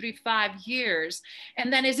 2, 3, 5 years?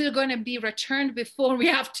 And then is it going to be returned before we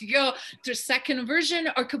have to go to second version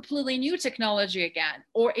or completely new technology again?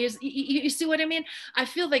 Or you see what I mean? I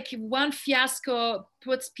feel like one fiasco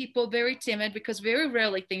puts people very timid because very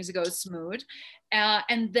rarely things go smooth.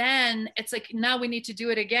 And then it's like, now we need to do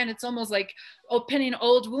it again. It's almost like opening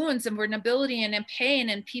old wounds and vulnerability and pain,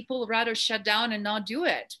 and people rather shut down and not do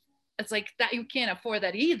it. It's like that, you can't afford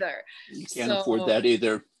that either. You can't afford that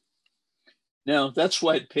either. Now, that's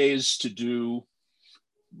why it pays to do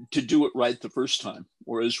it right the first time,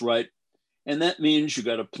 or is right. And that means you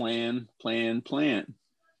got to plan.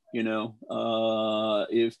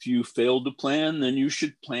 If you fail to plan, then you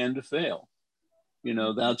should plan to fail.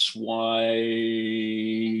 That's why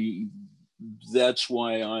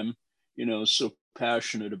I'm, so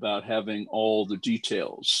passionate about having all the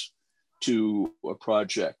details to a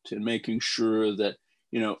project and making sure that,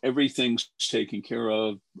 everything's taken care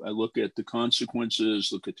of. I look at the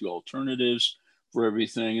consequences, look at the alternatives for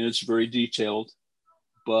everything, and it's very detailed,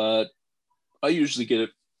 but I usually get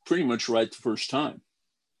it pretty much right the first time.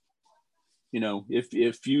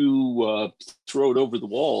 If you throw it over the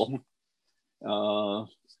wall,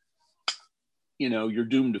 you're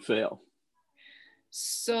doomed to fail.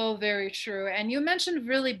 So very true. And you mentioned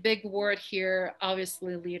really big word here,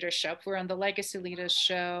 obviously leadership. We're on the Legacy Leaders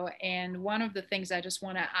Show. And one of the things I just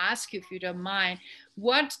want to ask you, if you don't mind,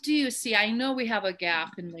 what do you see? I know we have a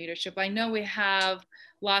gap in leadership. I know we have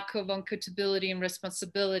lack of accountability and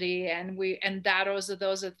responsibility, and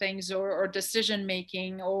those are things, or decision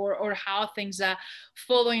making, or how things are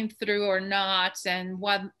following through or not, and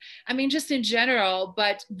just in general.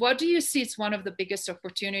 But what do you see is one of the biggest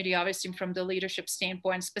opportunity, obviously from the leadership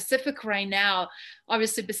standpoint, specific right now,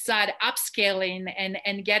 obviously beside upscaling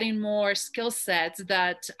and getting more skill sets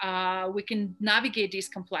that we can navigate these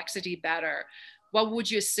complexity better? What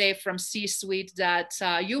would you say from C-suite that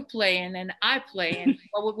you play in and I play in?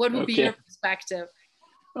 What would be your perspective?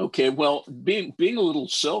 Okay, well, being a little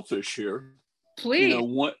selfish here, please.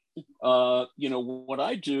 What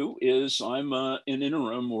I do is I'm an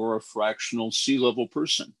interim or a fractional C-level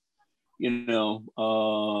person.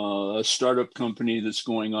 A startup company that's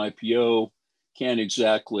going IPO can't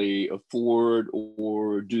exactly afford,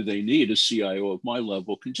 or do they need a CIO of my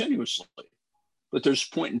level continuously? But there's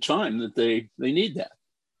a point in time that they need that.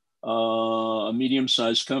 A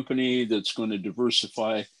medium-sized company that's going to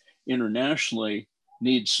diversify internationally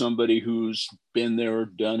needs somebody who's been there,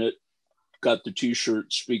 done it, got the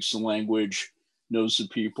t-shirt, speaks the language, knows the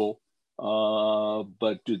people.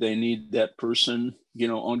 But do they need that person,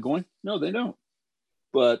 ongoing? No, they don't.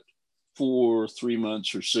 But for 3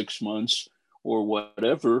 months or 6 months or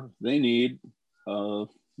whatever, they need, I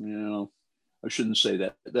shouldn't say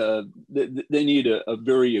that. They need a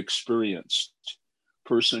very experienced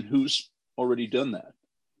person who's already done that.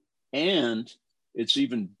 And it's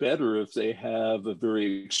even better if they have a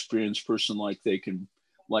very experienced person that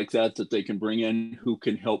they can bring in, who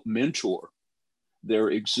can help mentor their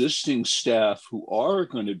existing staff who are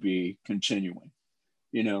going to be continuing.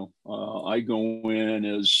 I go in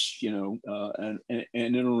as, an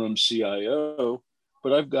interim CIO,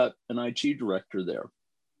 but I've got an IT director there.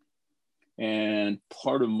 And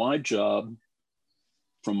part of my job,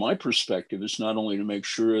 from my perspective, is not only to make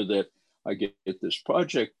sure that I get this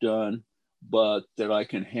project done, but that I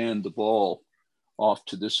can hand the ball off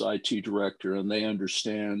to this IT director, and they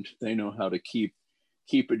understand, they know how to keep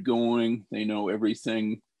it going. They know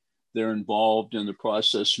everything. They're involved in the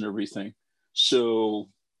process and everything. So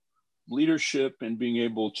leadership and being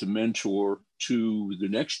able to mentor to the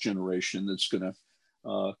next generation that's going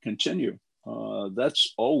to continue.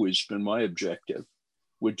 That's always been my objective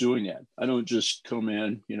with doing that. I don't just come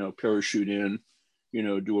in, parachute in,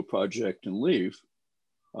 do a project and leave.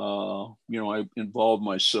 I involve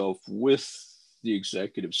myself with the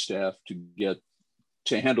executive staff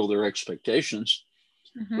to handle their expectations,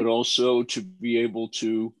 but also to be able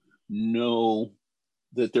to know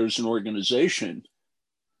that there's an organization,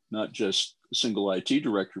 not just a single IT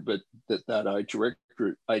director, but that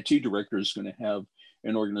IT director is going to have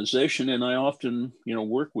an organization. And I often,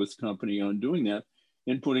 work with company on doing that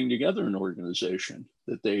and putting together an organization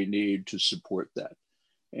that they need to support that,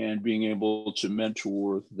 and being able to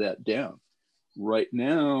mentor that down. Right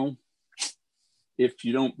now, if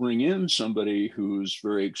you don't bring in somebody who's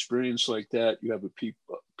very experienced like that, you have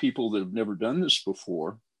people that have never done this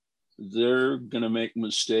before, they're going to make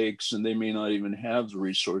mistakes, and they may not even have the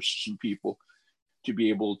resources and people to be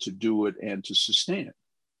able to do it and to sustain it.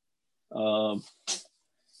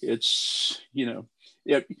 It's,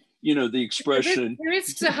 the expression. The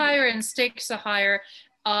risks are higher and stakes are higher.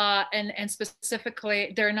 And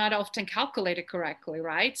specifically, they're not often calculated correctly,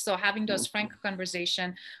 right? So having those frank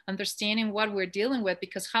conversation, understanding what we're dealing with,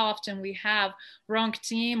 because how often we have wrong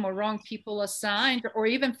team or wrong people assigned, or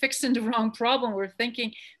even fixing the wrong problem. We're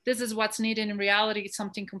thinking this is what's needed. In reality, it's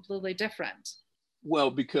something completely different.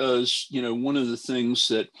 Well, because, one of the things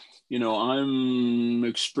that, I'm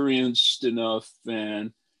experienced enough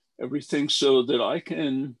and everything so that I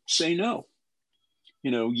can say no.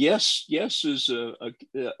 Yes is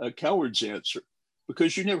a coward's answer,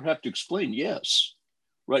 because you never have to explain yes,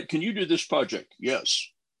 right? Can you do this project? Yes.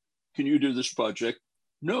 Can you do this project?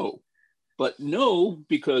 No. But no,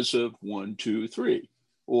 because of 1, 2, 3,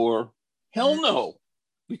 or hell no,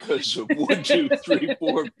 because of 1, 2, 3,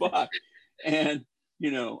 4, 5. And,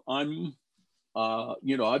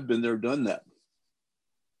 I've been there, done that.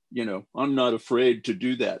 I'm not afraid to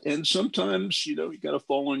do that. And sometimes, you got to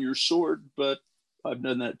fall on your sword, but I've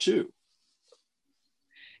done that too.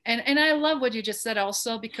 And I love what you just said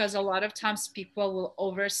also, because a lot of times people will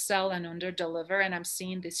oversell and underdeliver. And I'm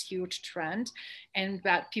seeing this huge trend, and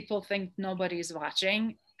that people think nobody's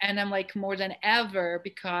watching. And I'm like, more than ever,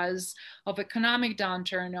 because of economic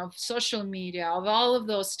downturn, of social media, of all of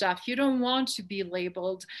those stuff, you don't want to be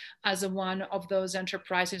labeled as one of those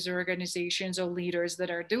enterprises or organizations or leaders that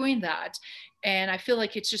are doing that. And I feel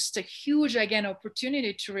like it's just a huge, again,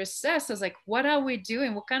 opportunity to assess as like, what are we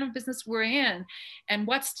doing? What kind of business we're in? And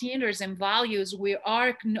what standards and values we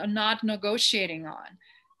are not negotiating on,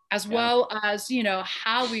 as well as,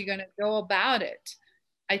 how we're going to go about it.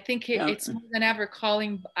 I think it's more than ever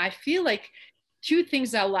calling. I feel like two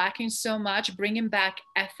things are lacking so much: bringing back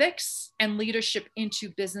ethics and leadership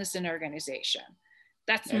into business and organization.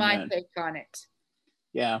 That's my take on it.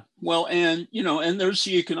 Yeah. Well, and, and there's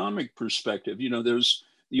the economic perspective. There's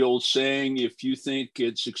the old saying, if you think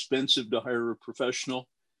it's expensive to hire a professional,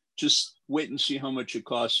 just wait and see how much it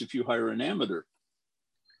costs if you hire an amateur.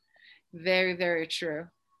 Very, very true.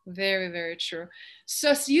 Very, very true.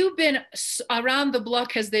 So you've been around the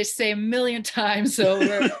block, as they say, a million times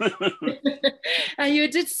over. And you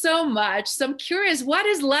did so much. So I'm curious, what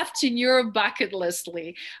is left in your bucket list,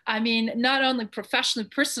 Lee? I mean, not only professionally,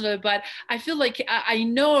 personally, but I feel like I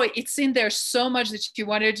know it's in there so much that you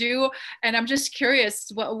want to do. And I'm just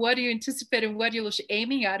curious, what do you anticipate and what you're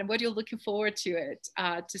aiming at and what you're looking forward to it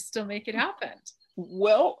to still make it happen?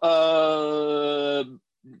 Well, a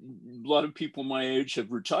lot of people my age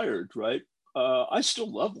have retired, right? I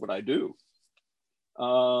still love what I do.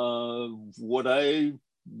 What I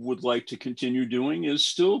would like to continue doing is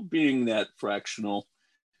still being that fractional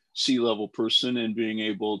C-level person and being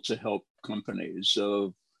able to help companies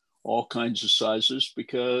of all kinds of sizes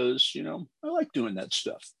because, I like doing that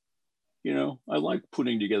stuff. I like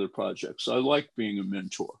putting together projects. I like being a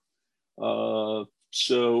mentor.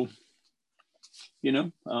 So,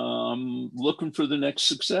 looking for the next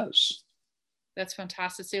success. That's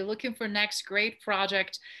fantastic. So you're looking for next great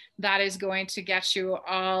project that is going to get you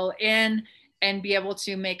all in and be able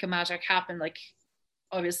to make a magic happen, like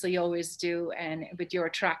obviously you always do. And with your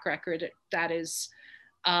track record, that is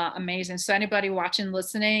amazing. So anybody watching,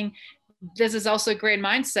 listening, this is also a great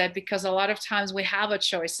mindset because a lot of times we have a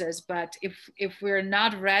choices, but if we're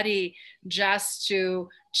not ready just to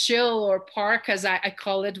chill or park, as I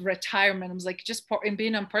call it, retirement. I'm like, just in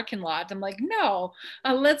being on parking lot. I'm like, no,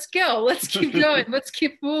 let's go. Let's keep going. Let's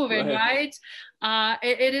keep moving, right?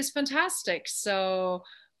 It is fantastic. So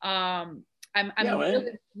I'm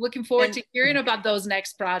really looking forward to hearing about those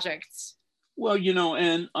next projects. Well,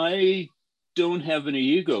 and I don't have any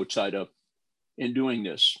ego tied up in doing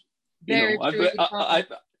this.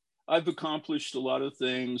 I've accomplished a lot of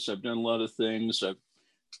things. I've done a lot of things. I've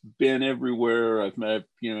been everywhere. I've met,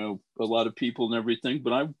 a lot of people and everything,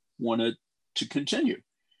 but I wanted to continue.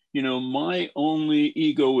 My only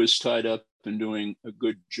ego is tied up in doing a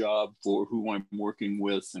good job for who I'm working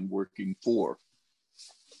with and working for.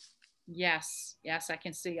 Yes, I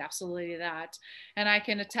can see absolutely that. And I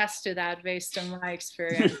can attest to that based on my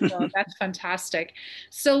experience. So that's fantastic.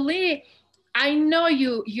 So Lee, I know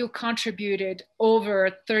you contributed over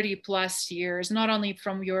 30 plus years, not only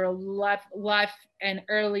from your life and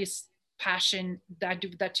early passion that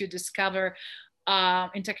you discover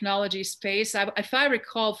in technology space. If I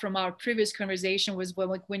recall from our previous conversation was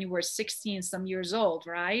when you were 16 some years old,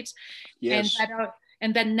 right? Yes.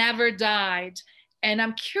 And that never died. And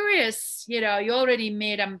I'm curious, you already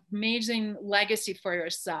made an amazing legacy for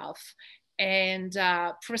yourself and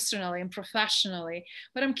personally and professionally.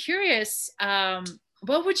 But I'm curious,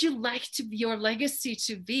 what would you like to be your legacy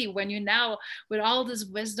to be when you now, with all this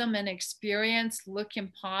wisdom and experience, look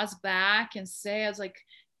and pause back and say, I was like,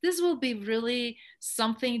 this will be really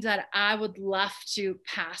something that I would love to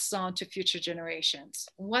pass on to future generations.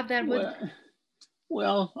 What that would be?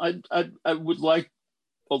 Well, I would like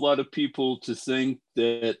a lot of people to think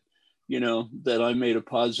that, that I made a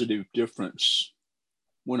positive difference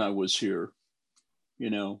when I was here,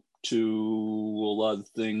 to a lot of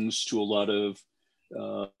things, to a lot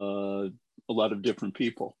of different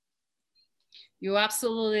people. You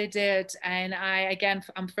absolutely did. And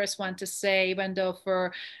I'm first one to say, even though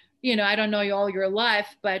I don't know you all your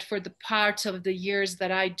life, but for the part of the years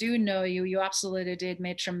that I do know you, you absolutely did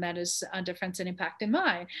make tremendous difference and impact in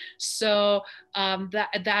mine. So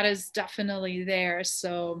that is definitely there.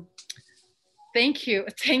 So thank you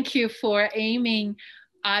for aiming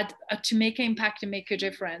to make an impact and make a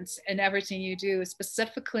difference in everything you do,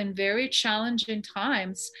 specifically in very challenging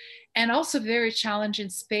times and also very challenging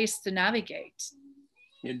space to navigate.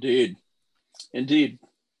 Indeed.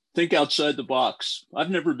 Think outside the box.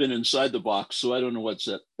 I've never been inside the box, so I don't know what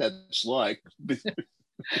that's like.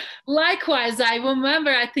 Likewise, I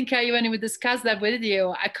remember, I think when we discussed that with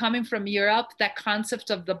you, coming from Europe, that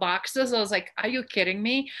concept of the boxes, I was like, are you kidding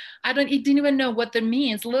me? Didn't even know what that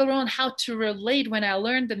means, let alone how to relate when I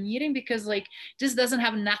learned the meeting, because this doesn't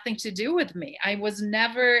have nothing to do with me. I was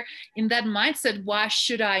never in that mindset. Why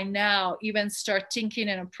should I now even start thinking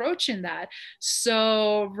and approaching that?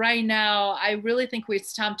 So right now, I really think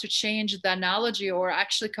it's time to change the analogy or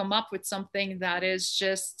actually come up with something that is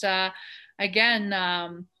just,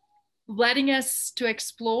 letting us to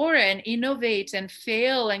explore and innovate and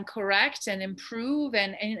fail and correct and improve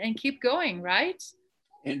and keep going, right?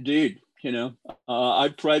 Indeed. I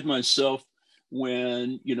pride myself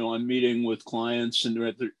when, I'm meeting with clients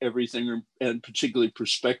and everything, and particularly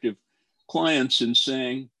prospective clients, and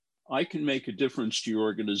saying, I can make a difference to your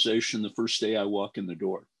organization the first day I walk in the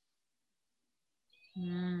door.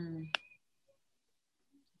 The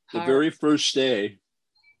very first day.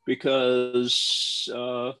 Because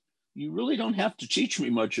you really don't have to teach me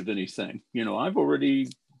much of anything. I've already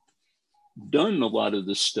done a lot of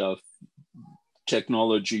this stuff,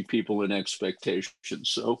 technology, people, and expectations.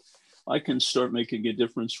 So I can start making a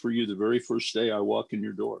difference for you the very first day I walk in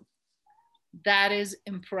your door. That is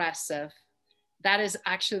impressive. That is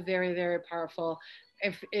actually very, very powerful.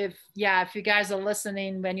 If you guys are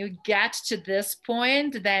listening, when you get to this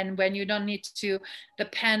point, then when you don't need to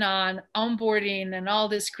depend on onboarding and all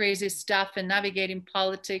this crazy stuff and navigating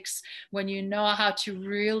politics, when you know how to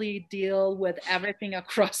really deal with everything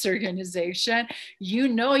across the organization, you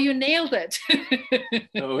know you nailed it.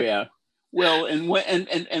 Oh yeah. Well, and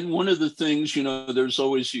one of the things, you know, there's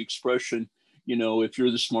always the expression, you know, if you're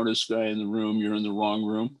the smartest guy in the room, you're in the wrong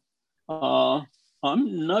room.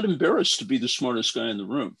 I'm not embarrassed to be the smartest guy in the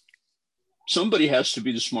room. Somebody has to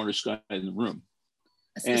be the smartest guy in the room.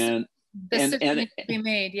 And be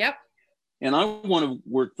made. Yep. And I want to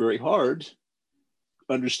work very hard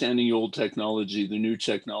understanding the old technology, the new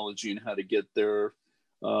technology, and how to get there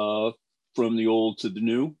from the old to the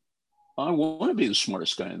new. I want to be the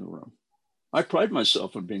smartest guy in the room. I pride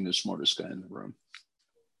myself on being the smartest guy in the room.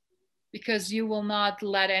 Because you will not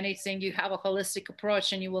let anything, you have a holistic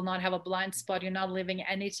approach and you will not have a blind spot. You're not leaving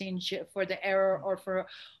anything for the error or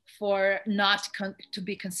for not to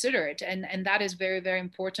be considered. And that is very, very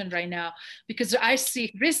important right now, because I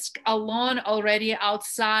see risk alone already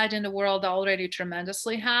outside in the world already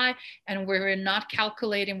tremendously high. And we're not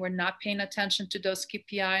calculating, we're not paying attention to those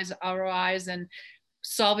KPIs, ROIs, and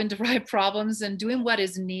solving the right problems and doing what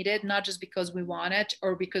is needed, not just because we want it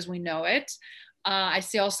or because we know it. I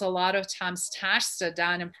see also a lot of times tasks are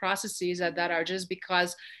done and processes that are just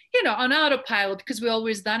because, you know, on autopilot, because we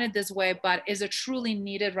always done it this way, but is it truly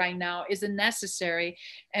needed right now? Is it necessary?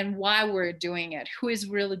 And why we're doing it? Who is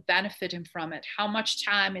really benefiting from it? How much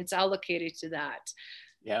time it's allocated to that?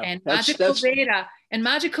 Yeah, and magical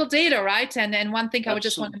data, right? And one thing I would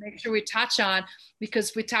just want to make sure we touch on,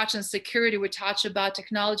 because we touch on security, we touch about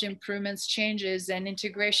technology improvements, changes, and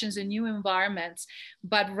integrations in new environments.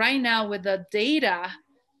 But right now with the data,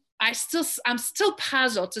 I'm still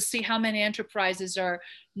puzzled to see how many enterprises are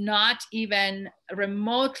not even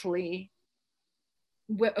remotely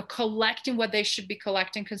collecting what they should be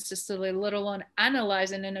collecting consistently, let alone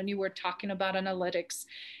analyzing. And then you were talking about analytics.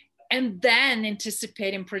 And then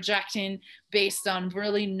anticipating, projecting based on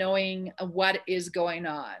really knowing what is going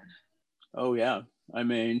on. Oh yeah, I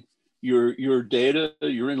mean, your data,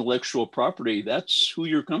 your intellectual property, that's who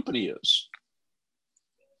your company is.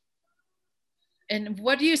 And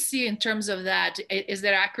what do you see in terms of that? Is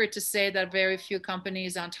it accurate to say that very few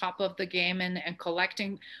companies on top of the game and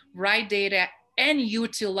collecting right data and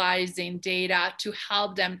utilizing data to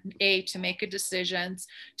help them, to make decisions,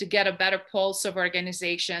 to get a better pulse of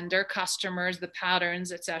organization, their customers, the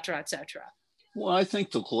patterns, et cetera, et cetera? Well, I think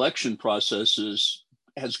the collection process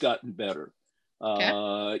has gotten better.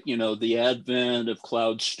 Okay. You know, the advent of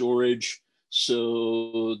cloud storage,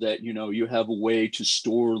 so that, you know, you have a way to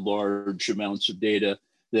store large amounts of data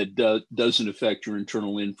that doesn't affect your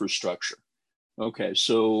internal infrastructure. Okay,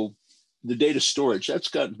 so the data storage, that's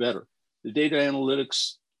gotten better. The data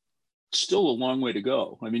analytics, still a long way to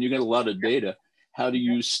go. I mean, you get a lot of data. How do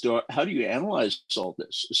you analyze all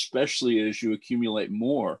this, especially as you accumulate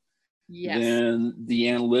more? Yes. Then the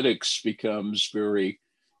analytics becomes very,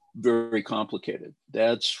 very complicated.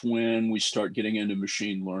 That's when we start getting into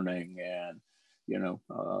machine learning and,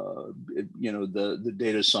 the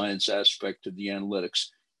data science aspect of the analytics.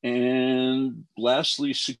 And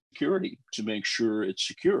lastly, security, to make sure it's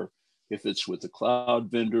secure. If it's with a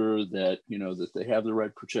cloud vendor, that they have the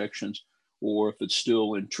right protections, or if it's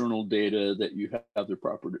still internal data, that you have the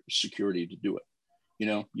proper security to do it. You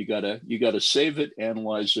know, you gotta save it,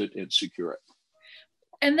 analyze it, and secure it.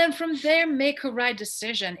 And then from there, make a right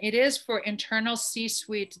decision. It is for internal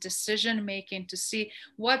C-suite decision making to see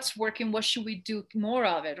what's working, what should we do more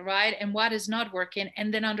of it, right? And what is not working,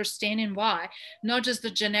 and then understanding why. Not just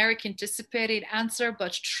the generic anticipated answer,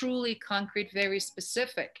 but truly concrete, very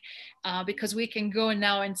specific, because we can go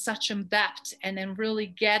now in such a depth and then really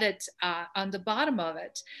get it on the bottom of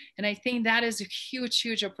it. And I think that is a huge,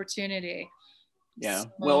 huge opportunity. Yeah,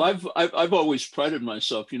 well, I've always prided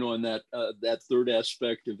myself, in that third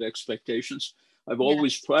aspect of expectations. I've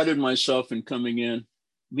always prided myself in coming in,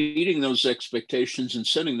 meeting those expectations, and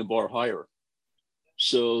setting the bar higher.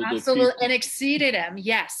 So absolutely, and exceeded them.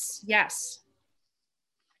 Yes.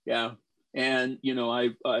 Yeah, and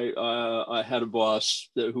I had a boss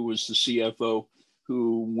who was the CFO,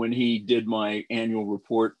 who, when he did my annual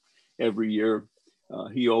report every year,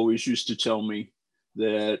 he always used to tell me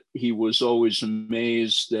that he was always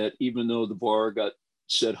amazed that even though the bar got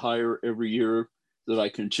set higher every year, that I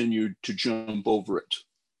continued to jump over it.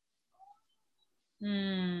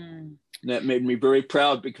 Mm. That made me very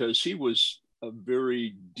proud because he was a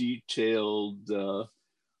very detailed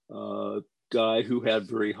guy who had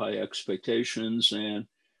very high expectations, and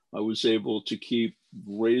I was able to keep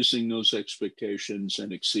raising those expectations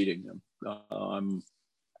and exceeding them.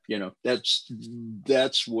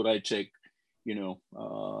 That's what I take.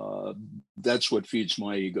 That's what feeds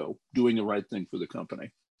my ego, doing the right thing for the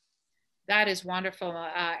company. That is wonderful.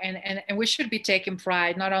 And we should be taking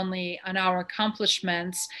pride not only on our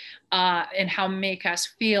accomplishments and how make us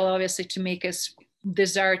feel, obviously, to make us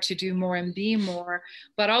desire to do more and be more,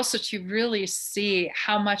 but also to really see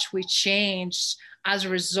how much we changed as a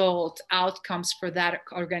result, outcomes for that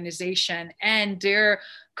organization and their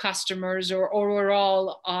customers, or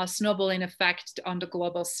overall snowballing effect on the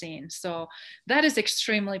global scene. So that is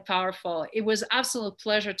extremely powerful. It was absolute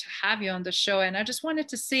pleasure to have you on the show. And I just wanted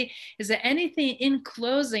to see, is there anything in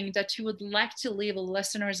closing that you would like to leave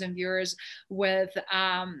listeners and viewers with,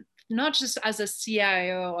 not just as a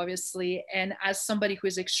CIO, obviously, and as somebody who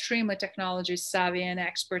is extremely technology savvy and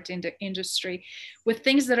expert in the industry, with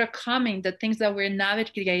things that are coming, the things that we're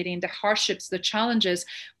navigating, the hardships, the challenges,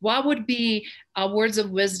 what would be words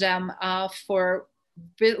of wisdom for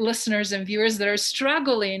listeners and viewers that are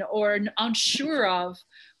struggling or unsure of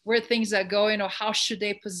where things are going, or how should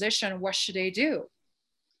they position, what should they do?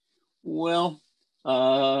 Well,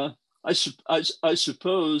 I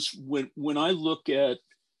suppose when I look at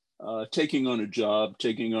taking on a job,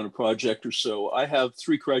 taking on a project or so, I have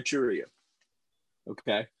three criteria.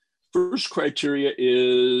 Okay. First criteria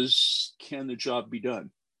is, can the job be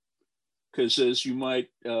done? Because as you might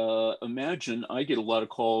imagine, I get a lot of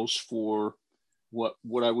calls for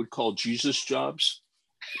what I would call Jesus jobs.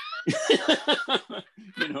 I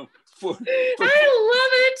love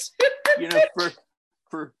it.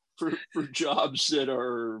 For jobs that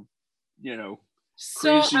are,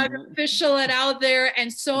 so crazy. Artificial and out there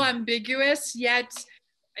and so ambiguous, yet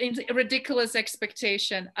ridiculous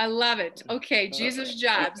expectation. I love it. Okay, Jesus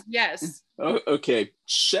jobs. Yes. Okay.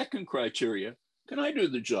 Second criteria, can I do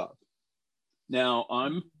the job? Now,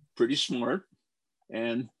 I'm pretty smart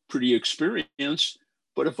and pretty experienced,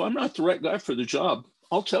 but if I'm not the right guy for the job,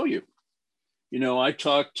 I'll tell you. I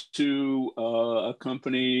talked to a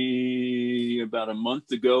company about a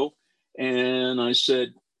month ago, and I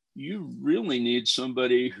said, you really need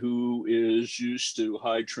somebody who is used to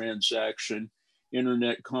high transaction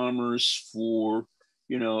internet commerce for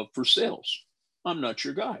sales. I'm not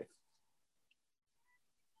your guy.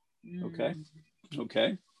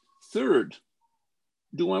 Okay. Third,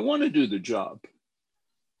 do I want to do the job?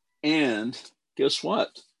 And guess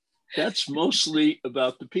what? That's mostly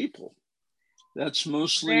about the people. That's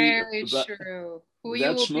mostly very true. Who you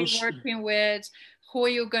will be working with, who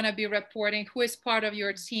you're going to be reporting, who is part of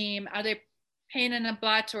your team. Are they pain in the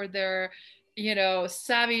butt, or they're,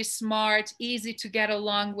 savvy, smart, easy to get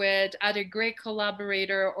along with? Are they a great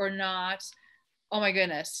collaborator or not? Oh my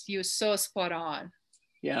goodness, you're so spot on.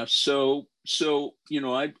 Yeah. So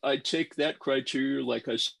I take that criteria, like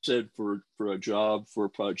I said, for a job, for a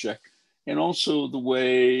project, and also the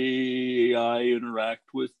way I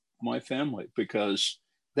interact with my family, because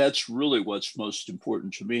that's really what's most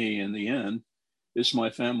important to me in the end, is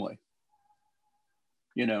my family.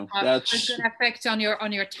 That's a good effect on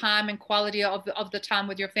your time and quality of the time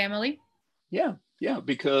with your family. Yeah,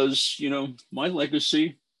 because my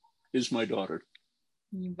legacy is my daughter.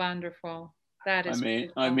 Wonderful. That is.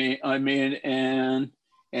 I mean,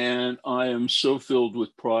 and I am so filled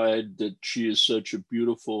with pride that she is such a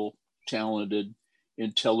beautiful, talented,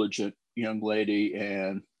 intelligent young lady,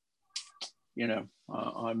 and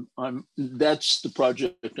that's the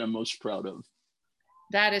project I'm most proud of.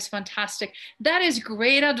 That is fantastic. That is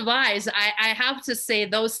great advice. I have to say,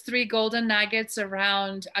 those three golden nuggets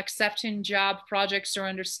around accepting job, projects, or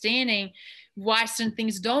understanding why certain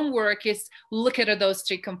things don't work is look at those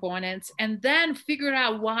three components and then figure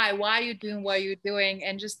out why you're doing what you're doing.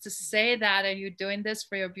 And just to say that, and you're doing this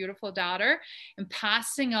for your beautiful daughter and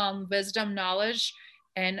passing on wisdom, knowledge,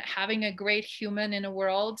 and having a great human in a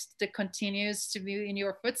world that continues to be in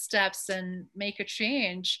your footsteps and make a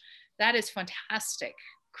change. That is fantastic.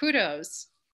 Kudos.